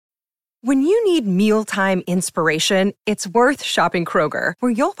When you need mealtime inspiration, it's worth shopping Kroger,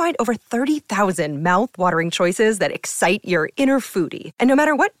 where you'll find over 30,000 mouth-watering choices that excite your inner foodie. And no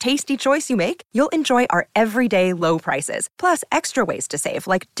matter what tasty choice you make, you'll enjoy our everyday low prices, plus extra ways to save,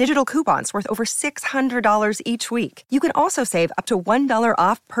 like digital coupons worth over $600 each week. You can also save up to $1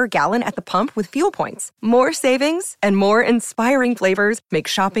 off per gallon at the pump with fuel points. More savings and more inspiring flavors make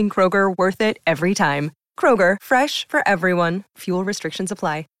shopping Kroger worth it every time. Kroger, fresh for everyone. Fuel restrictions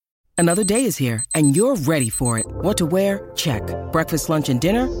apply. Another day is here, and you're ready for it. What to wear? Check. Breakfast, lunch, and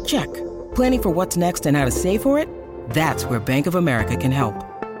dinner? Check. Planning for what's next and how to save for it? That's where Bank of America can help.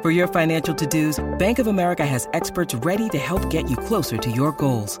 For your financial to-dos, Bank of America has experts ready to help get you closer to your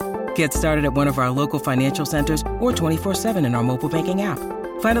goals. Get started at one of our local financial centers or 24/7 in our mobile banking app.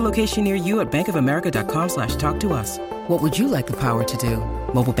 Find a location near you at bankofamerica.com/talktous. What would you like the power to do?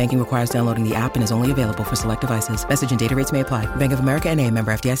 Mobile banking requires downloading the app and is only available for select devices. Message and data rates may apply. Bank of America N.A.,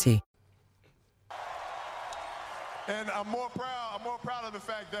 member FDIC. And I'm more proud of the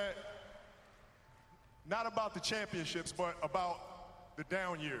fact that not about the championships, but about the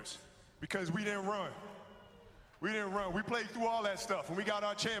down years, because we didn't run. We played through all that stuff, and we got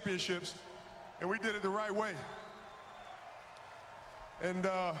our championships, and we did it the right way. And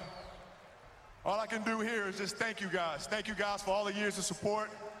all I can do here is just thank you guys. Thank you guys for all the years of support.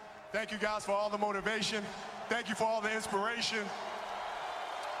 Thank you guys for all the motivation. Thank you for all the inspiration.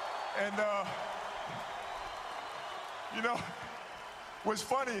 And you know, what's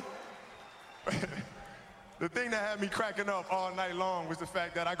funny, the thing that had me cracking up all night long was the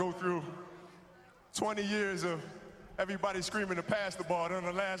fact that I go through 20 years of everybody screaming to pass the ball. Then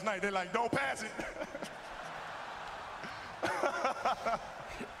the last night, they're like, don't pass it.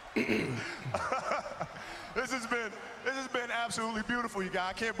 This has been absolutely beautiful, you guys.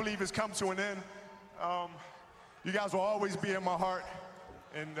 I can't believe it's come to an end. You guys will always be in my heart.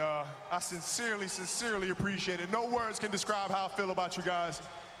 And I sincerely appreciate it. No words can describe how I feel about you guys.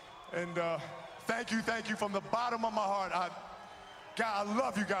 And thank you from the bottom of my heart. God, I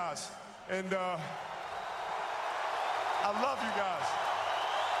love you guys. And I love you guys.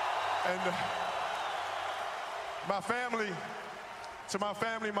 And to my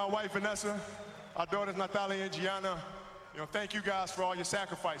family, my wife Vanessa, our daughters Natalia and Gianna, thank you guys for all your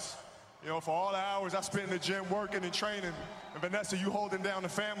sacrifice. For all the hours I spent in the gym working and training. And Vanessa, you holding down the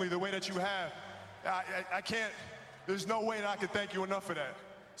family the way that you have. I can't, there's no way that I can thank you enough for that.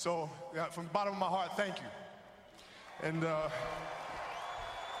 So from the bottom of my heart, thank you. And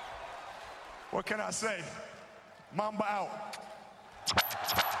what can I say? Mamba out.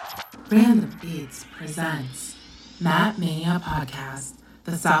 Random Beats presents Matt Mania Podcast,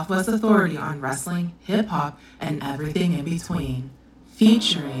 the Southwest Authority on wrestling, hip-hop, and everything in between.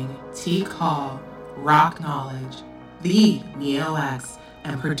 Featuring Teak Hall, Rock Knowledge, the Neo X,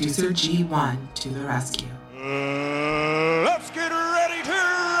 and producer G1 to the rescue. Let's get ready to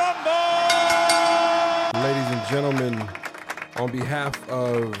rumble! Ladies and gentlemen, on behalf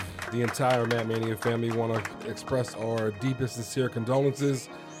of the entire Matt Mania family, we want to express our deepest, sincere condolences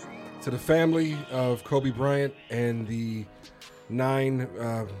to the family of Kobe Bryant and the 9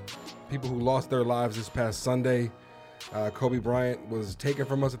 people who lost their lives this past Sunday. Kobe Bryant was taken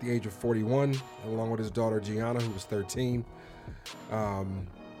from us at the age of 41, along with his daughter Gianna, who was 13, or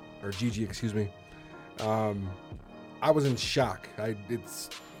Gigi, excuse me. I was in shock. It's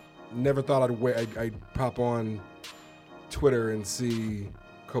never thought I'd pop on Twitter and see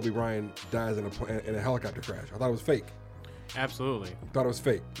Kobe Bryant dies in a helicopter crash. I thought it was fake. Absolutely. Thought it was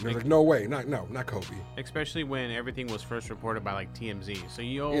fake. And I was like, no way, not Kobe. Especially when everything was first reported by TMZ. So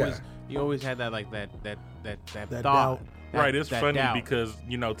you always had that thought. Doubt. Right, it's funny doubt. Because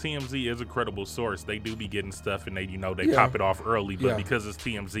TMZ is a credible source. They do be getting stuff and they pop it off early, but because it's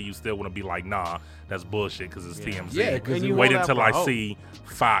TMZ, you still want to be like, nah, that's bullshit because it's TMZ. Yeah, because you wait until I see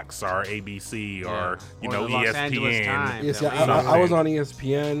Fox or ABC or ESPN. Yes, I was on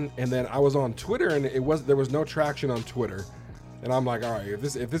ESPN and then I was on Twitter and there was no traction on Twitter. And I'm like, all right, if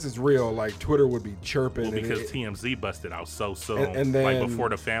this is real, Twitter would be chirping. Well, because TMZ busted out so soon, and then, before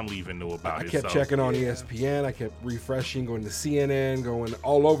the family even knew about it. I kept checking on ESPN. I kept refreshing, going to CNN, going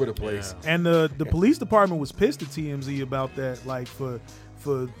all over the place. Yeah. And the police department was pissed at TMZ about that,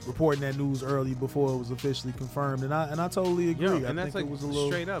 for reporting that news early before it was officially confirmed, and I totally agree. And that's it was a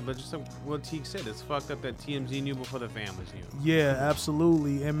little straight up, but just like what Teague said, it's fucked up that TMZ knew before the families knew. Yeah,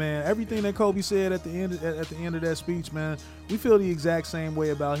 absolutely. And man, everything that Kobe said at the end of that speech, man, we feel the exact same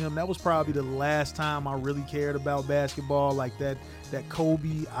way about him. That was probably the last time I really cared about basketball, like that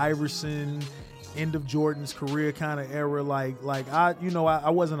Kobe, Iverson, end of Jordan's career kind of era. Like I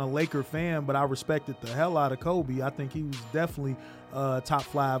wasn't a Laker fan, but I respected the hell out of Kobe. I think he was definitely top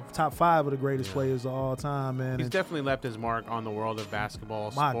five of the greatest players of all time, man. He's definitely left his mark on the world of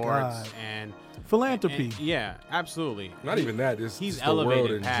basketball, My sports, God. and philanthropy. And, yeah, absolutely. Not even that. He's the elevated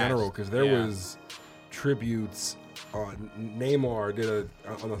world in general, because there was tributes. Neymar did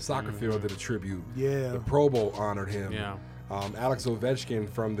on the soccer field did a tribute. Yeah. The Pro Bowl honored him. Yeah. Alex Ovechkin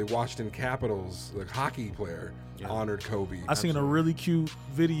from the Washington Capitals, the hockey player, honored Kobe. I seen a really cute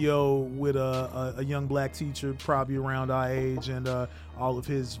video with a young black teacher, probably around our age, and all of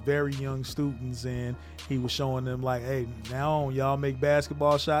his very young students, and he was showing them like, hey, now on, y'all make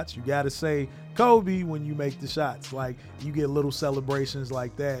basketball shots, you got to say Kobe when you make the shots. Like, you get little celebrations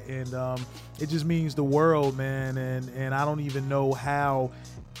like that, and it just means the world, man. And I don't even know how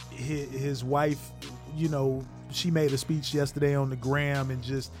his wife, she made a speech yesterday on the gram, and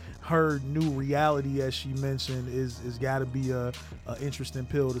just her new reality, as she mentioned, is got to be a interesting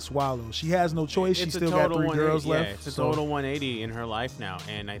pill to swallow. She has no choice. She still got 3 girls left. Yeah, it's a total 180 in her life now,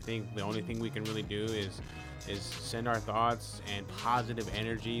 and I think the only thing we can really do is send our thoughts and positive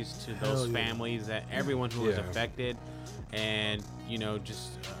energies to those families, that everyone who was affected, and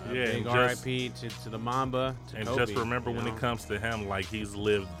just big RIP to the Mamba, to and Kobe, just remember, when it comes to him, like, he's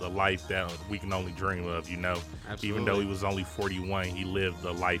lived the life that we can only dream of. Absolutely. Even though he was only 41, he lived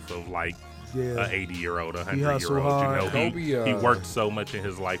the life of like an 80-year-old, 100-year-old. Kobe, he worked so much in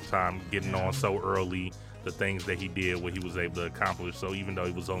his lifetime, getting on so early. The things that he did, what he was able to accomplish. So even though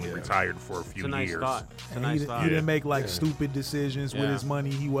he was only retired for a few years, he didn't make stupid decisions with his money.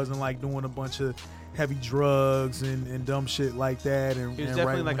 He wasn't like doing a bunch of heavy drugs and dumb shit like that. And he was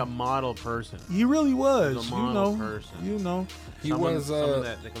definitely like a model person. He really was. He was a model person. He was.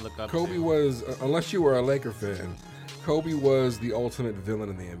 That they can look up Kobe to. was, unless you were a Laker fan, Kobe was the ultimate villain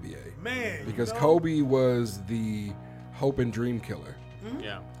in the NBA. Man, because Kobe was the hope and dream killer.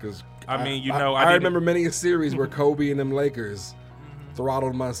 Yeah. Because I remember many a series where Kobe and them Lakers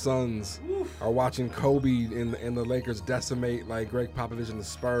throttled my sons, or watching Kobe and the Lakers decimate like Greg Popovich and the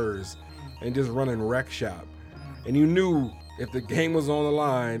Spurs, and just running wreck shop. And you knew if the game was on the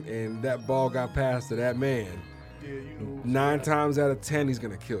line and that ball got passed to that man, 9 times out of 10 he's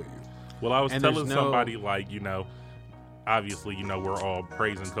gonna kill you. Well, I was telling somebody, like, obviously, we're all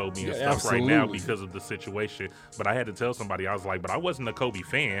praising Kobe and stuff right now because of the situation. But I had to tell somebody, I was like, but I wasn't a Kobe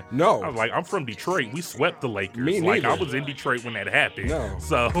fan. No. I was like, I'm from Detroit. We swept the Lakers. Me like, neither. I was in Detroit when that happened. No.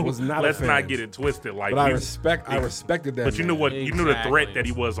 So let's not get it twisted. Like, but I respected that. But you knew what? Exactly. You knew the threat that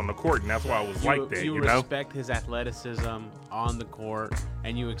he was on the court, and that's why I was like that. You respect his athleticism on the court,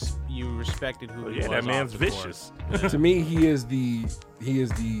 and you respected who he was. Yeah, that man's off the vicious. To me, he is the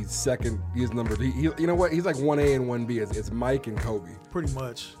second. He is number. You know what? He's like 1A and 1B. It's Mike and Kobe. Pretty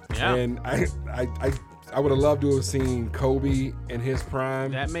much. Yeah. And I would have loved to have seen Kobe in his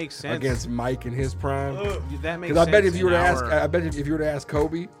prime. That makes sense. Against Mike in his prime. That makes sense. Because I bet if you were to ask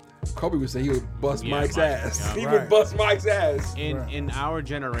Kobe would say he would bust Mike's ass. Yeah. He would bust Mike's ass. In our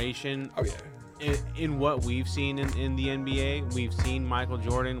generation. Oh yeah. In what we've seen in the NBA, we've seen Michael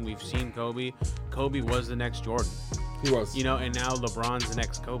Jordan, we've seen Kobe. Kobe was the next Jordan. He was. And now LeBron's the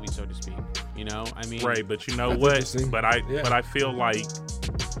next Kobe, so to speak. I mean, right, but you know what? But I feel like,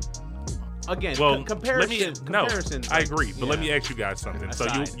 again, comparisons. I agree, but let me ask you guys something.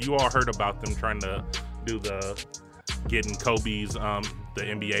 Aside. So you all heard about them trying to do getting Kobe's the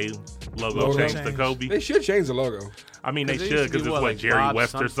NBA logo changed to Kobe. They should change the logo. I mean, they should, because it's like Jerry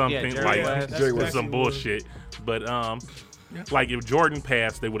West or something, Jerry like some bullshit. But like if Jordan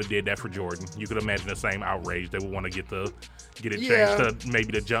passed, they would have did that for Jordan. You could imagine the same outrage. They would want to get it changed to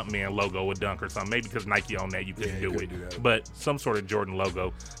maybe the Jumpman logo or Dunk or something. Maybe because Nike owned that, you couldn't do it. But some sort of Jordan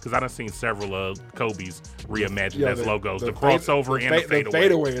logo, because I done seen several of Kobe's reimagined as logos. The crossover and the fadeaway. The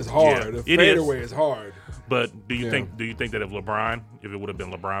fadeaway is hard. Yeah, the fadeaway is hard. But do you think that if it would have been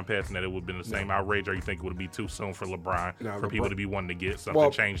LeBron passing, that it would have been the same outrage, or you think it would be too soon for people to be wanting to get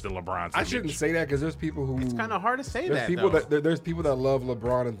something changed to LeBron's image? I shouldn't say that, because there's people who. It's kind of hard to say that. There's people that love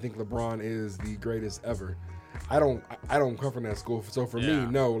LeBron and think LeBron is the greatest ever. I don't come from that school, so for me,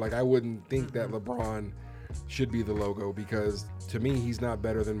 no. Like, I wouldn't think that LeBron should be the logo, because to me, he's not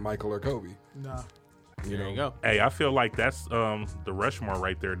better than Michael or Kobe. Nah. There you go. Hey, I feel like that's the Rushmore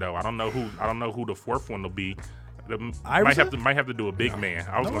right there, though. I don't know who the fourth one will be. Might have to do a big man.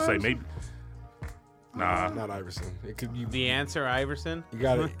 I was gonna say maybe. Nah, not Iverson. It could be the answer, Iverson. You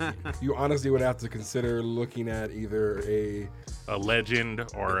got it. You honestly would have to consider looking at either a legend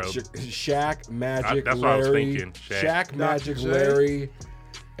or a Shaq, Magic, that's Larry. What I was thinking. Shaq, Magic, Larry,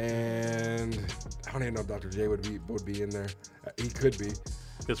 and I don't even know if Dr. J would be in there. He could be.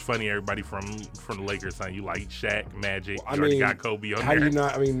 It's funny, everybody from the Lakers saying you like Shaq, Magic. Well, you already got Kobe on how there. do you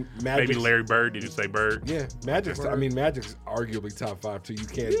not? I mean, Magic. Maybe Larry Bird. Did you say Bird? Yeah, Magic's. I mean, Magic's arguably top 5 too. You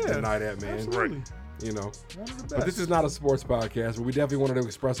can't deny that, man. Absolutely. Right. You know, One of the but this best. is not a sports podcast, but we definitely wanted to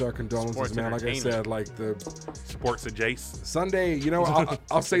express our condolences, Sports man. Like I entertainment. said, like the Sports adjacent. Sunday, you know,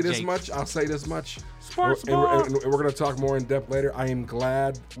 I'll say this much. I'll say this much. Sports and we're going to talk more in depth later. I am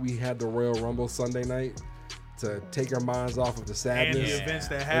glad we had the Royal Rumble Sunday night to take our minds off of the And sadness the events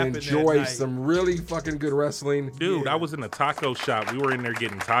that and happened enjoy that night. some really fucking good wrestling. Dude, I was in a taco shop. We were in there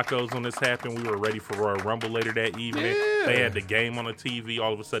getting tacos when this happened. We were ready for Royal Rumble later that evening. Yeah. They had the game on the TV.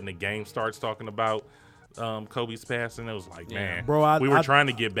 All of a sudden, the game starts talking about Kobe's passing. It was like, man, Bro, we were trying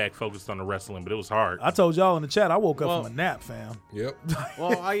to get back focused on the wrestling, but it was hard. I told y'all in the chat, I woke up Well- from a nap, fam. Yep.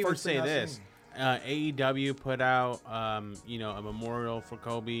 Well, I even First thing say I this. seen. AEW put out, a memorial for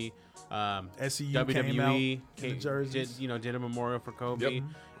Kobe. SCU WWE came out in the jerseys. did a memorial for Kobe. Yep.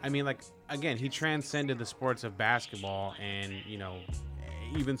 I mean, like, again, he transcended the sports of basketball and,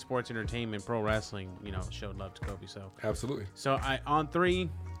 even sports entertainment, pro wrestling, showed love to Kobe. Absolutely. So on 3,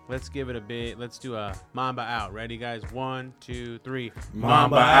 let's give it a bit. Let's do a Mamba out. Ready, guys? 1, 2, 3.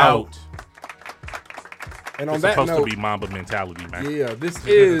 Mamba out. And on It's that supposed note, to be Mamba mentality, man. yeah, this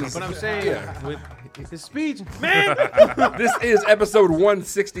is. But I'm saying, Yeah. with his speech, man. This is episode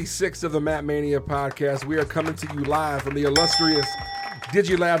 166 of the Matt Mania podcast. We are coming to you live from the illustrious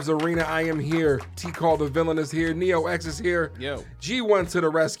Digilabs Arena. I am here. T Call the Villain is here. Neo X is here. Yo. G1 to the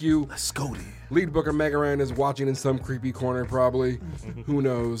rescue. Let's go then. Lead Booker Megaran is watching in some creepy corner, probably. Who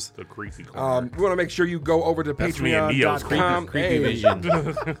knows? The creepy corner. We want to make sure you go over to That's me and Neo's patreon.com. Creepy vision.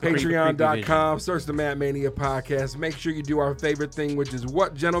 Patreon.com. Search the Matt Mania podcast. Make sure you do our favorite thing, which is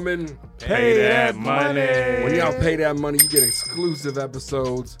what, gentlemen? Pay that money. When y'all pay that money, you get exclusive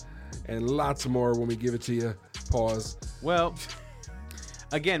episodes and lots more when we give it to you. Pause. Well,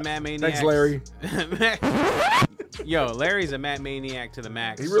 again, Matt Maniac. Thanks, Larry. Yo, Larry's a Matt Maniac to the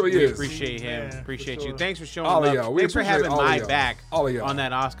max. He really we is. Appreciate him. Man, appreciate for you. sure. Thanks for showing All of up. y'all. We Thanks for appreciate having all of my y'all. back All of y'all. on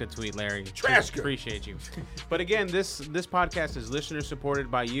that Oscar tweet, Larry. Trash good. Appreciate you. But again, this podcast is listener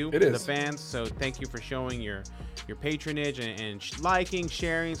supported by you, It the is. fans. So thank you for showing your patronage and liking,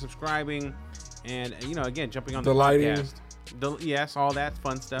 sharing, subscribing, and again, jumping on The the lighting. podcast. Yes, all that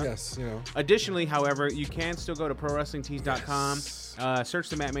fun stuff. Yes, Additionally, however, you can still go to ProWrestlingTees.com, search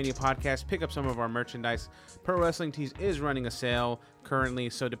the Matt Mania podcast, pick up some of our merchandise. Pro Wrestling Tees is running a sale currently,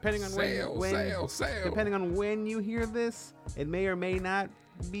 so depending on Sale. depending on when you hear this, it may or may not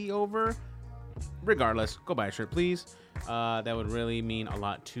be over. Regardless, go buy a shirt, please. That would really mean a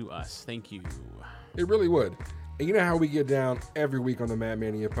lot to us. Thank you. It really would. And you know how we get down every week on the Matt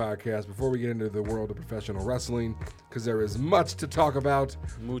Mania podcast before we get into the world of professional wrestling, because there is much to talk about.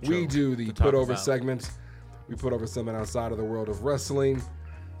 Mucho we do the to talk put over about. segment. We put over something outside of the world of wrestling,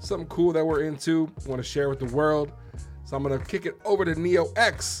 something cool that we're into, want to share with the world. So I'm going to kick it over to Neo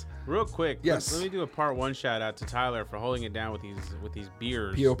X. Real quick, Yes. let me do a part 1 shout out to Tyler for holding it down with these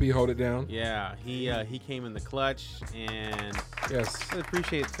beers. POP, hold it down. Yeah, he came in the clutch, and Yes. I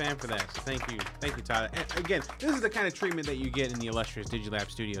appreciate the fan for that. So thank you, Tyler. And again, this is the kind of treatment that you get in the illustrious Digilab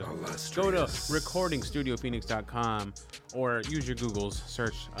Studios. Go to recordingstudiophoenix.com or use your Googles,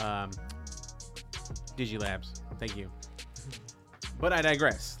 search Digilabs. Thank you. But I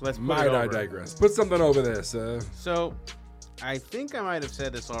digress. Let's put it over. Digress. Put something over there, sir. So, I think I might have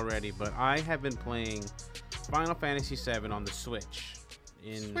said this already, but I have been playing Final Fantasy VII on the Switch.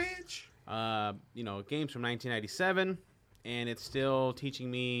 Games from 1997, and it's still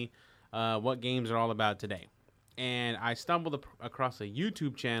teaching me what games are all about today. And I stumbled across a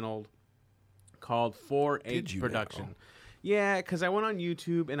YouTube channel called 4H Production. now? Yeah, because I went on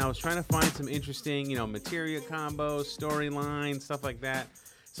YouTube and I was trying to find some interesting, materia combos, storylines, stuff like that.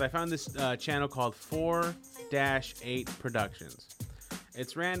 So I found this channel called 4-8 Productions.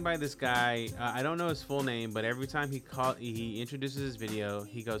 It's ran by this guy. I don't know his full name, but every time he introduces his video,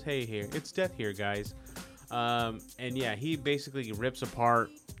 he goes, "Hey, here, it's Death here, guys." And yeah, he basically rips apart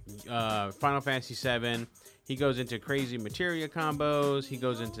Final Fantasy VII. He goes into crazy materia combos. He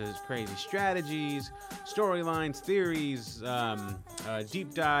goes into crazy strategies, storylines, theories,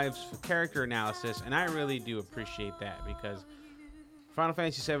 deep dives, character analysis, and I really do appreciate that because Final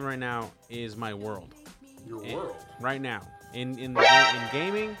Fantasy VII right now is my world. Your world. Right now. In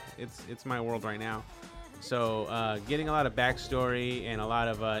gaming, it's my world right now. So getting a lot of backstory and a lot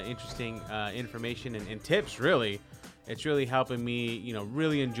of interesting information and tips, really, it's really helping me,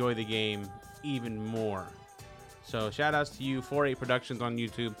 really enjoy the game even more. So shout outs to you, 4-8 Productions on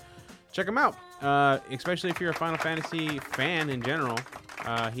YouTube. Check him out, especially if you're a Final Fantasy fan in general.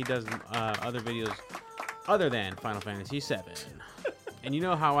 He does other videos other than Final Fantasy VII. And you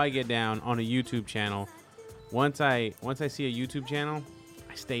know how I get down on a YouTube channel. Once I see a YouTube channel,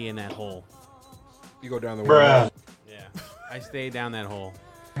 I stay in that hole. You go down the wormhole. Yeah, I stay down that hole.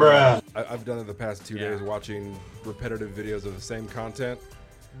 I've done it the past 2 days, watching repetitive videos of the same content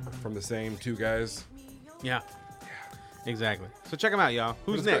from the same two guys. Yeah. Exactly. So check them out, y'all.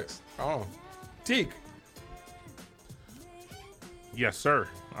 Who's next? Oh, Teak. Yes, sir.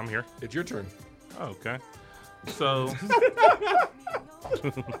 I'm here. It's your turn. Oh, okay. So,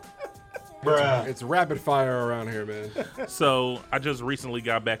 It's rapid fire around here, man. so I just recently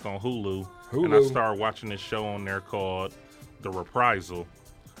got back on Hulu, and I started watching this show on there called The Reprisal.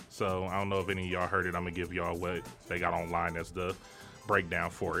 So I don't know if any of y'all heard it. I'm gonna give y'all what they got online as the breakdown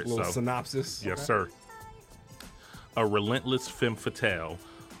for it. Little synopsis. Yes, sir. A relentless femme fatale.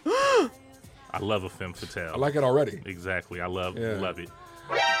 I love a femme fatale. I like it already. Exactly. I love it.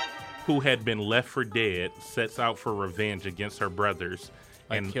 Who had been left for dead sets out for revenge against her brothers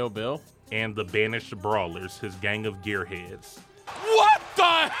and Kill Bill and the banished brawlers, his gang of gearheads. What the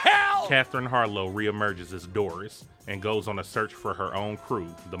hell? Catherine Harlow reemerges as Doris and goes on a search for her own crew,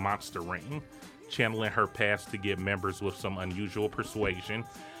 the Monster Ring, channeling her past to get members with some unusual persuasion.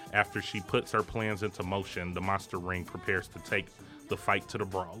 After she puts her plans into motion, the Monster Ring prepares to take the fight to the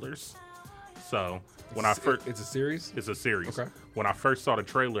brawlers. So when it's a series. It's a series. Okay. When I first saw the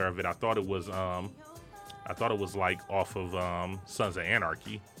trailer of it, I thought it was like off of Sons of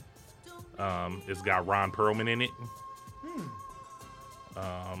Anarchy. It's got Ron Perlman in it.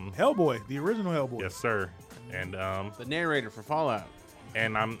 Hellboy, the original Hellboy. Yes, sir. And the narrator for Fallout.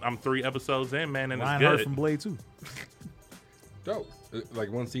 And I'm 3 episodes in, man, and Ryan it's Hurt good. from Blade 2. Dope.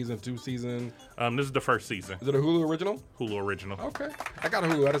 Like 1 season, 2 season. This is the first season. Is it a Hulu original? Hulu original. Okay. I got a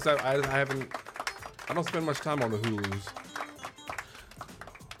Hulu. I don't spend much time on the Hulus.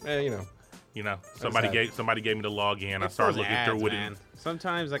 You know, somebody gave me the login. I started looking ads, through with man. it.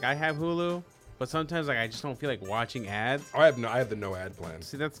 Sometimes like I have Hulu, but sometimes like I just don't feel like watching ads. I have the no ad plan.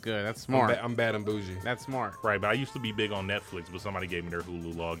 See, that's good. That's smart. I'm bad and bougie. That's smart. Right, but I used to be big on Netflix, but somebody gave me their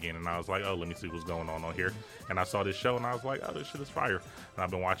Hulu login, and I was like, oh, let me see what's going on here. And I saw this show, and I was like, oh, this shit is fire. And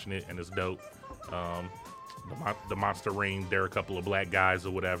I've been watching it, and it's dope. The Monster Ring, they're a couple of black guys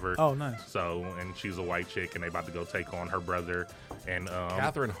or whatever. Oh, nice. So, and she's a white chick, and they about to go take on her brother. And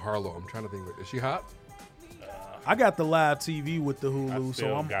Catherine Harlow. I'm trying to think. Is she hot? I got the live TV with the Hulu,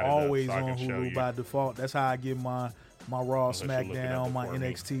 so I'm got it up always so I can on show Hulu you. by default. That's how I get my Raw, Unless you look it up SmackDown, my before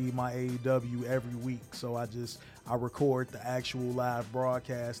me. NXT, my AEW every week. So I record the actual live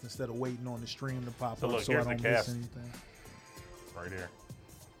broadcast instead of waiting on the stream to pop So up look, so I here's the don't miss cast. anything. right here.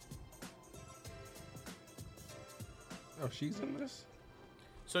 Oh, she's in this?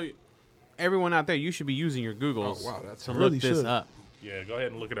 So everyone out there, you should be using your Googles Oh, wow, that's to her. look Really this should. up. Yeah, go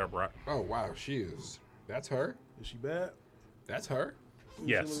ahead and look it up, Brock. Oh, wow, she is. That's her? Is she bad? That's her?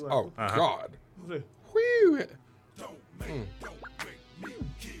 Yes. look Oh, God. Who's it? Whew.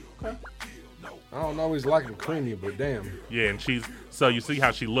 I don't always like them creamy, but damn. Yeah, and so you see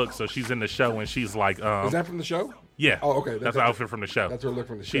how she looks. So she's in the show, and she's like, Is that from the show? yeah. Oh, okay. That's the outfit from the show. That's her look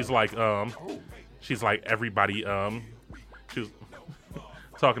from the show. She's like, she's like everybody. She was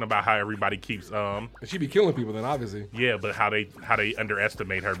talking about how everybody keeps, And she be killing people then, obviously. yeah, but how they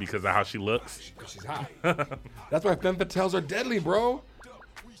underestimate her because of how she looks. She's hot. That's why femme fatales are deadly, bro.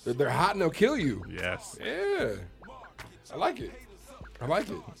 They're hot and they'll kill you. Yes. Yeah. I like it.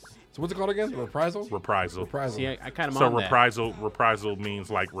 So what's it called again? Reprisal? Reprisal. See, I kind of So on that. reprisal means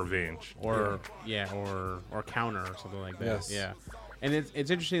like revenge. Or counter or something like that. Yes. Yeah. And it's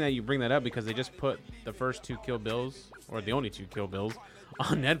interesting that you bring that up because they just put the first 2 Kill Bills, or the only 2 Kill Bills,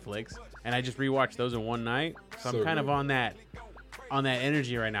 on Netflix, and I just rewatched those in one night. So I'm So kind of good. on that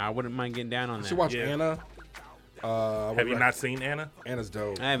energy right now. I wouldn't mind getting down on You that. should watch Yeah. Anna. Have you not seen Anna? Anna's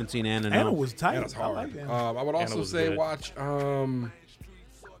dope. I haven't seen Anna. Anna No. was tight. Anna's I hard. like Anna. I would also was say good. watch. God,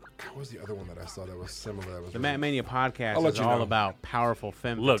 what was the other one that I saw that was similar? That was The really- Matt Mania I'll podcast let is you all know. about powerful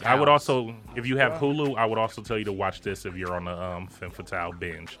femme Look, I would fatales. also, if you have Hulu, I would also tell you to watch this if you're on the Femme Fatale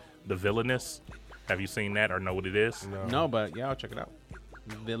binge. The Villainous. Have you seen that or know what it is? No, but yeah, I'll check it out.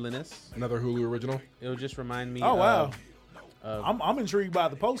 Villainous. Another Hulu original. It'll just remind me Oh wow. of I'm intrigued by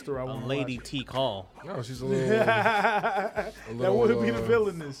the poster. I a want Lady T. Call. No, she's a little. That would be the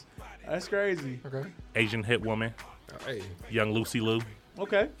villainous. That's crazy. Okay. Asian hit woman, Hey, young Lucy Liu.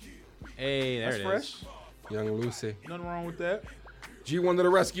 Okay, Hey, there that's it fresh. is. young Lucy. Nothing wrong with that. G1 to the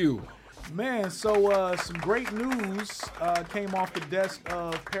rescue. Man, so some great news came off the desk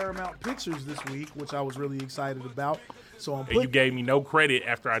of Paramount Pictures this week, which I was really excited about. So I'm And you putting, gave me no credit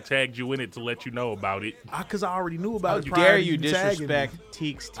after I tagged you in it to let you know about it. because I already knew about How it. prior dare to you tagging me. disrespect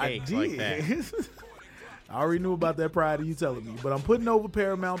Teek's I takes did. like that? I already knew about that prior to you telling me. But I'm putting over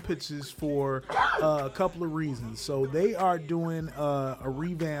Paramount Pictures for a couple of reasons. So they are doing a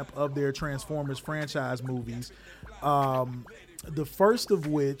revamp of their Transformers franchise movies. The first of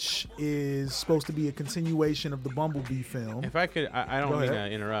which is supposed to be a continuation of the Bumblebee film. If I could, I don't mean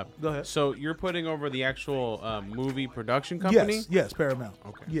to interrupt. Go ahead. So you're putting over the actual movie production company? Yes, Paramount.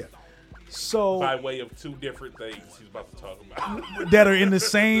 Okay. Yeah. So By way of two different things he's about to talk about. that are in the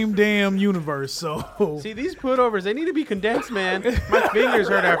same damn universe. So See, these putovers, they need to be condensed, man. My fingers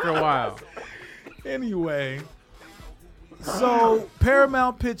hurt after a while. anyway, so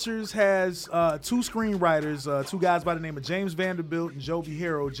Paramount Pictures has two screenwriters, two guys by the name of James Vanderbilt and Joby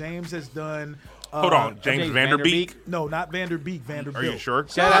Harold. James has done. Hold on, James Vanderbeek? No, not Vanderbeek. Vanderbilt. Are you sure?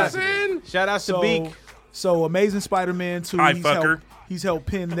 Shout out to Beak. So Amazing Spider-Man 2. Hi, fucker. He's helped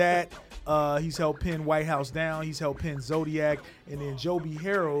pin that. He's helped pin White House Down. He's helped pin Zodiac. And then Joby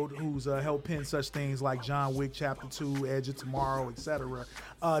Harold, who's helped pin such things like John Wick Chapter 2, Edge of Tomorrow, etc.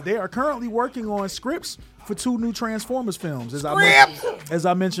 They are currently working on scripts for two new Transformers films. As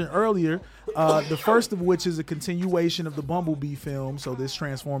I mentioned earlier, the first of which is a continuation of the Bumblebee film. So this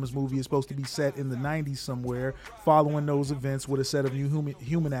Transformers movie is supposed to be set in the 90s somewhere, following those events with a set of new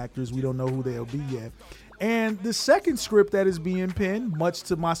human actors. We don't know who they'll be yet. And the second script that is being penned, much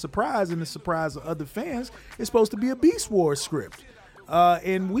to my surprise and the surprise of other fans, is supposed to be a Beast Wars script.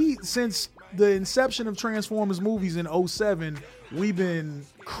 And since the inception of Transformers movies in 2007, we've been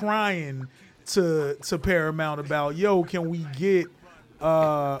crying to Paramount about, yo, can we get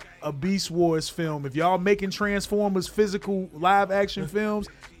a Beast Wars film? If y'all making Transformers physical live action films,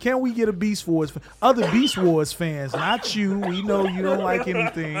 can we get a Beast Wars? Other Beast Wars fans, not you. We know you don't like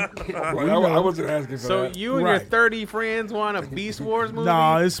anything. I wasn't asking for So that. you and your 30 friends want a Beast Wars movie?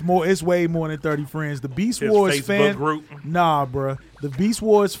 Nah, it's more. It's way more than 30 friends. The Beast His Wars Facebook fan. group. Nah, bruh. The Beast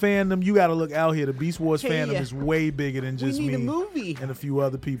Wars fandom. You got to look out here. The Beast Wars fandom is way bigger than just me and a few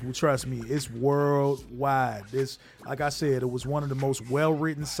other people. Trust me, it's worldwide. It's like I said, it was one of the most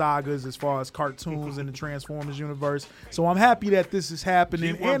well-written sagas as far as cartoons in the Transformers universe. So I'm happy that this is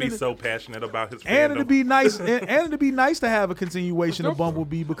happening. He would be so passionate about his fandom. And it'd be nice. and it'd be nice to have a continuation of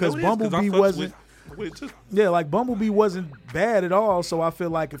Bumblebee because Bumblebee wasn't. Yeah, like Bumblebee wasn't bad at all. So I feel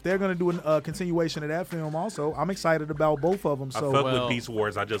like if they're gonna do a continuation of that film, also, I'm excited about both of them. So I fuck with Beast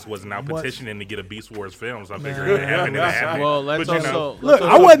Wars. I just wasn't out petitioning to get a Beast Wars film. So I figured it happened. Well, let's look.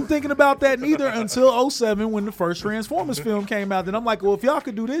 I wasn't thinking about that neither until 2007 when the first Transformers film came out. Then I'm like, well, if y'all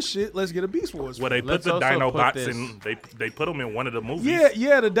could do this shit, let's get a Beast Wars film. Well, they put the Dinobots in. They put them in one of the movies.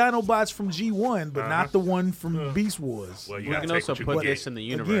 Yeah, the Dinobots from G1, but not the one from Beast Wars. Well, we can also put this in the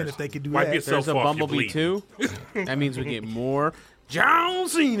universe. Again, if they could do that. There's a Bumblebee 2. That means we get more John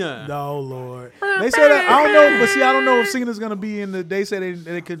Cena. No, Lord. They said that, I don't know, but see, I don't know if Cena's going to be in the. They said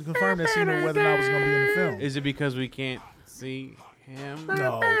they could confirm that Cena whether or not was going to be in the film. Is it because we can't see him?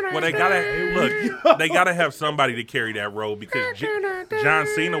 No. Well, they gotta have somebody to carry that role because John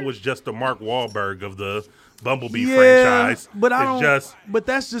Cena was just the Mark Wahlberg of the Bumblebee franchise. But but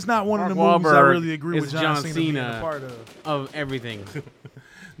that's just not one of the movies I really agree with John Cena being a part of everything.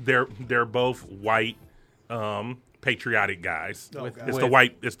 They're both white. Patriotic guys.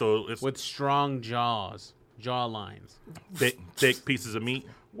 With strong jaw lines, thick pieces of meat.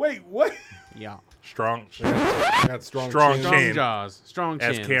 Wait, what? Yeah, strong jaws, strong chins.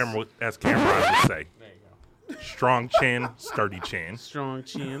 As Cameron would say. There you go. Strong chin, sturdy chin. Strong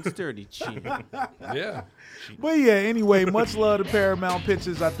chin, sturdy chin. Yeah. But yeah, anyway, much love to Paramount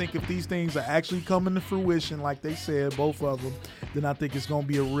Pictures. I think if these things are actually coming to fruition, like they said, both of them, then I think it's going to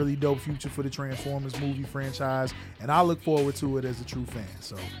be a really dope future for the Transformers movie franchise. And I look forward to it as a true fan.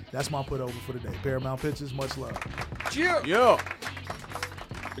 So that's my put over for today. Paramount Pictures, much love. Yo.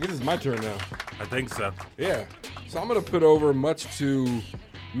 I guess it's my turn now. I think so. Yeah. So I'm going to put over, much to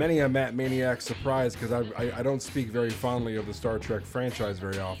many a Matt Maniac's surprise, because I don't speak very fondly of the Star Trek franchise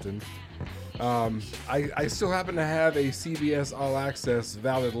very often. I still happen to have a CBS All Access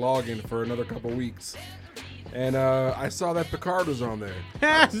valid login for another couple weeks. And I saw that Picard was on there.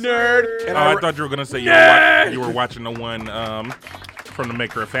 Nerd! And I thought you were going to say you were watching the one from the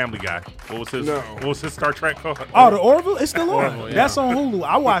maker of Family Guy. What was his Star Trek called? Oh, the Orville? It's still on. Orville, yeah. That's on Hulu.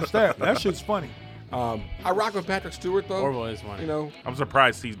 I watched that. That shit's funny. I rock with Patrick Stewart, though. Orville is funny. You know, I'm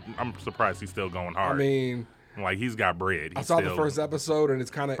surprised he's still going hard. I mean, like, he's got bread. I saw the first episode, and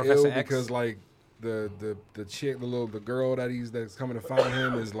it's kind of ill because like the chick, the girl that's coming to find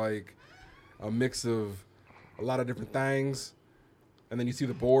him is like a mix of a lot of different things. And then you see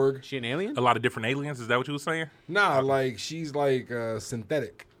the Borg. She an alien? A lot of different aliens? Is that what you were saying? Nah, like she's like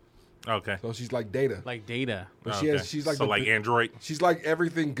synthetic. Okay. So she's like Data. Like Data. But she's like like Android. She's like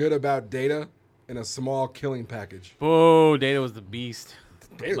everything good about Data in a small killing package. Oh, Data was the beast.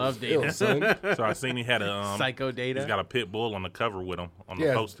 Love Data. Son. So I seen he had a Psycho Data. He's got a pit bull on the cover with him on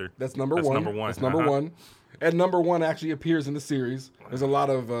the poster. That's number one. That's number one. And number one actually appears in the series. There's a lot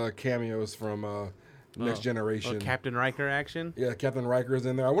of cameos from Next Generation. Captain Riker action. Yeah, Captain Riker is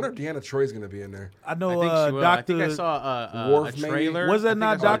in there. I wonder if Deanna Troy's going to be in there. I know. I think I saw Worf, a trailer. Was that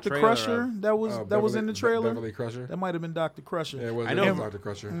not Dr. Crusher that was in the trailer? Beverly Crusher. That might have been Dr. Crusher. Yeah, it was Dr.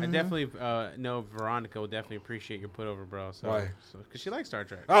 Crusher. I definitely know Veronica will definitely appreciate your put over, bro. So, why? Because she likes Star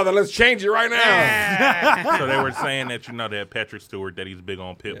Trek. Oh, then let's change it right now. So they were saying that that Patrick Stewart, that he's big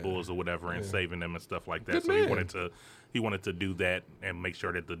on pit bulls or whatever and saving them and stuff like that. Good so man. he wanted to do that and make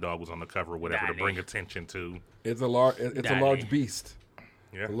sure that the dog was on the cover or whatever to bring attention to. It's a large beast.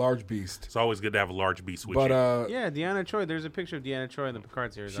 Yeah. A large beast. It's always good to have a large beast with you. Yeah, Deanna Troi. There's a picture of Deanna Troi in the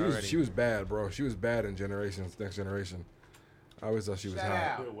Picard series already. She was bad, bro. She was bad in Next Generation. I always thought she was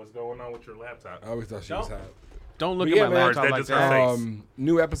hot. What's going on with your laptop? I always thought she was hot. Don't look But at my man, laptop like that.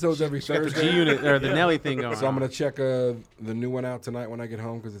 New episodes every Got the Thursday. G-Unit or the Nelly thing going So I'm on. going to check the new one out tonight when I get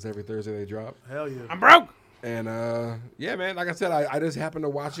home because it's every Thursday they drop. Hell yeah. I'm broke. And yeah, man, like I said, I just happened to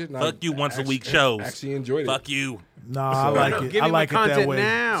watch it. And Fuck you once a week shows. Actually enjoyed it. Fuck you. Nah, I like it. Give I me my like it that content way.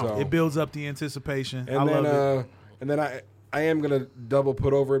 now. So- It builds up the anticipation. And I then, love it. and then I am gonna double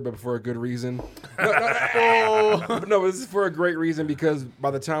put over it, but for a good reason. No, this is for a great reason because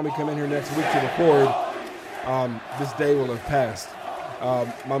by the time we come in here next week to record, this day will have passed.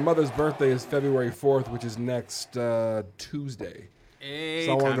 My mother's birthday is February 4th, which is next Tuesday. Hey,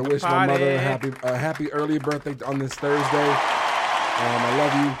 So I wanted to wish my mother a happy early birthday on this Thursday. I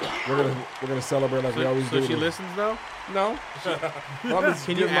love you. We're gonna celebrate like we always do. So she listens though? No.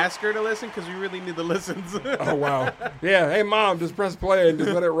 Can you ask her to listen? Because we really need the listens. Oh wow. Yeah. Hey mom, just press play and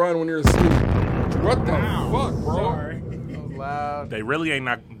just let it run when you're asleep. What the fuck, bro? Sorry. Loud. They really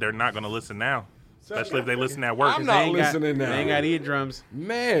they're not going to listen now. Especially if they listen at work. I'm not listening They now. ain't got eardrums.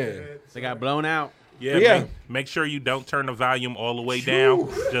 Man. They got blown out. Yeah. Make sure you don't turn the volume all the way down.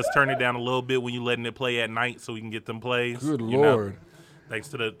 Just turn it down a little bit when you're letting it play at night so we can get them plays. Good you Lord. Know? Thanks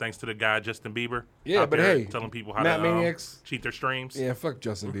to the guy Justin Bieber. Yeah, out but there hey, telling people how Matt to Maniacs. cheat their streams. Yeah, fuck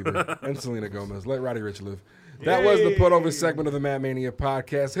Justin Bieber and Selena Gomez. Let Roddy Ricch live. That was the put over segment of the Matt Mania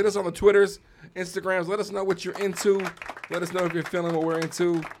podcast. Hit us on the Twitters, Instagrams. Let us know what you're into. Let us know if you're feeling what we're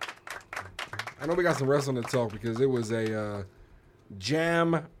into. I know we got some wrestling to talk because it was a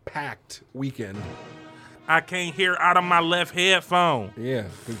jam-packed weekend. I can't hear out of my left headphone. Yeah.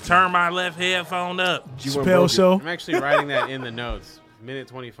 Turn my left headphone up. Chappelle Show. I'm actually writing that in the notes. Minute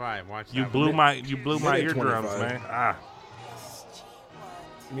 25. Watch that. You blew my eardrums, 25. man.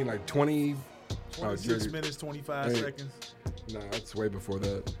 You mean like 20? 26 minutes, 25 seconds. No, that's way before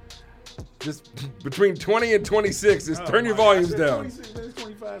that. Just between 20 and 26 is turn your volumes down. 26 minutes,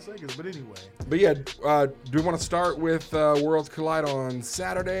 25 seconds. But anyway. But yeah, do we want to start with Worlds Collide on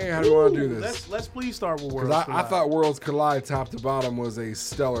Saturday? How do you want to do this? Let's please start with Worlds Because Collide. I thought Worlds Collide top to bottom was a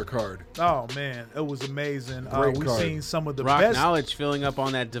stellar card. Oh, man. It was amazing. Great We've card. seen some of the Rock best. Knowledge filling up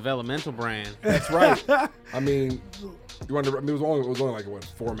on that developmental brand. That's right. I mean, it was only like what,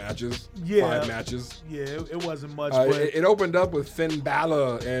 4 matches? Yeah. 5 matches. Yeah, it wasn't much. But It opened up with Finn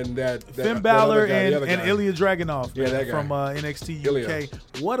Balor and Finn Balor and guy. Ilya Dragunov, Yeah, that guy. from NXT Ilya. UK.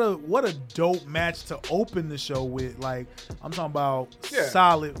 What a dope match to open the show with. Like, I'm talking about Yeah.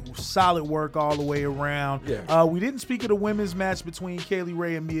 solid work all the way around. Yeah. We didn't speak of the women's match between Kaylee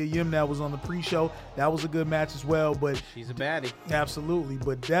Ray and Mia Yim. That was on the pre-show. That was a good match as well. But She's a baddie. absolutely,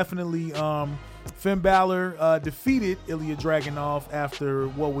 but definitely Finn Balor defeated Ilya Dragunov after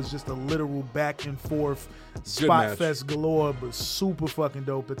what was just a literal back and forth spot match. fest galore, but super fucking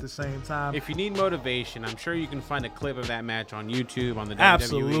dope at the same time. If you need motivation, I'm sure you can find a clip of that match on YouTube on the WWE.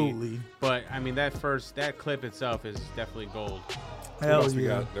 Absolutely. But I mean, that clip itself is definitely gold. Hell else we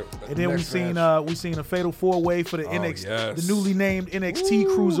yeah! got? And then we Next seen match. a fatal 4-way for the yes. the newly named NXT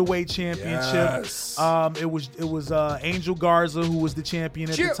Cruiserweight Championship. Yes. It was Angel Garza who was the champion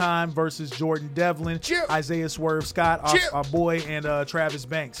at the Chip. time versus Jordan Devlin, Chip. Isaiah Swerve Scott, Chip. our boy, and Travis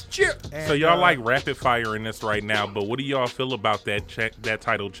Banks. Chip. And, So y'all like rapid fire in this right now, but what do y'all feel about that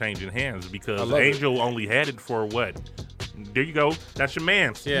title changing hands? Because I love Angel only had it for what? There you go. That's your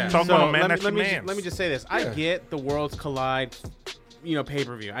man's. Yeah. Talk So on him, man. That's let your me man's. let me just say this. I Yeah. get the Worlds Collide,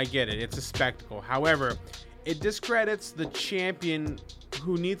 pay-per-view. I get it. It's a spectacle. However, it discredits the champion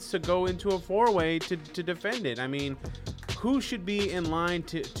who needs to go into a 4-way to defend it. I mean, who should be in line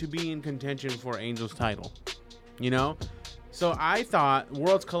to be in contention for Angel's title? So I thought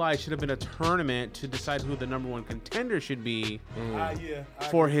Worlds Collide should have been a tournament to decide who the number 1 contender should be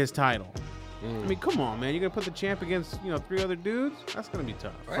for his title. I mean, come on, man. You're gonna put the champ against 3 other dudes? That's gonna be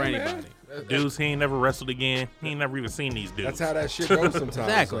tough for anybody. Dudes he ain't never wrestled again. He ain't never even seen these dudes. That's how that shit goes sometimes.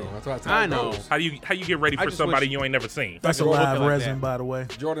 Exactly. So that's how I it know. goes. How you get ready for somebody you ain't never seen? That's a live resin, by the way.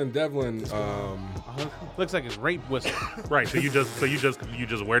 Jordan Devlin. Looks like his rape whistle. Right. So you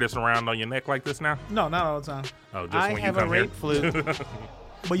just wear this around on your neck like this now? No, not all the time. Oh, just I when have you come a rape here. flute.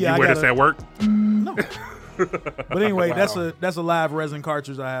 But yeah, You wear this at work? No. But anyway, Wow. that's a live resin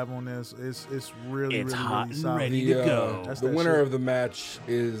cartridge I have on this. It's really hot really and solid. ready to go. That's The that winner shit. of the match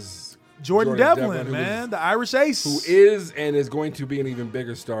is Jordan Devlin, who man, is- the Irish Ace. who is and is going to be an even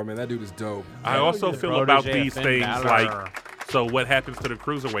bigger star, man. That dude is dope. I also feel Protege about of these Finn things Balor. like, so what happens to the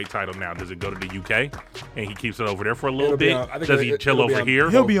cruiserweight title now? Does it go to the UK and he keeps it over there for a little It'll be bit? on- I think Does he chill it'll be over on- here?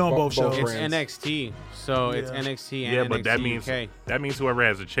 He'll be on both shows. It's brands. NXT, so it's Yeah. NXT and Yeah, NXT but that means whoever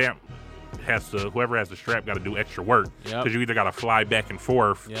has the champ whoever has the strap got to do extra work Yep. because you either got to fly back and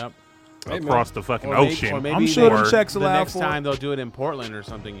forth Yep. across the fucking Or ocean. maybe I'm sure the- them checks the allowed next for. time they'll do it in Portland or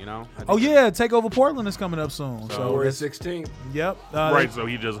something. I Oh think- yeah, Takeover Portland is coming up soon. So February that's- 16th. yep. Right, so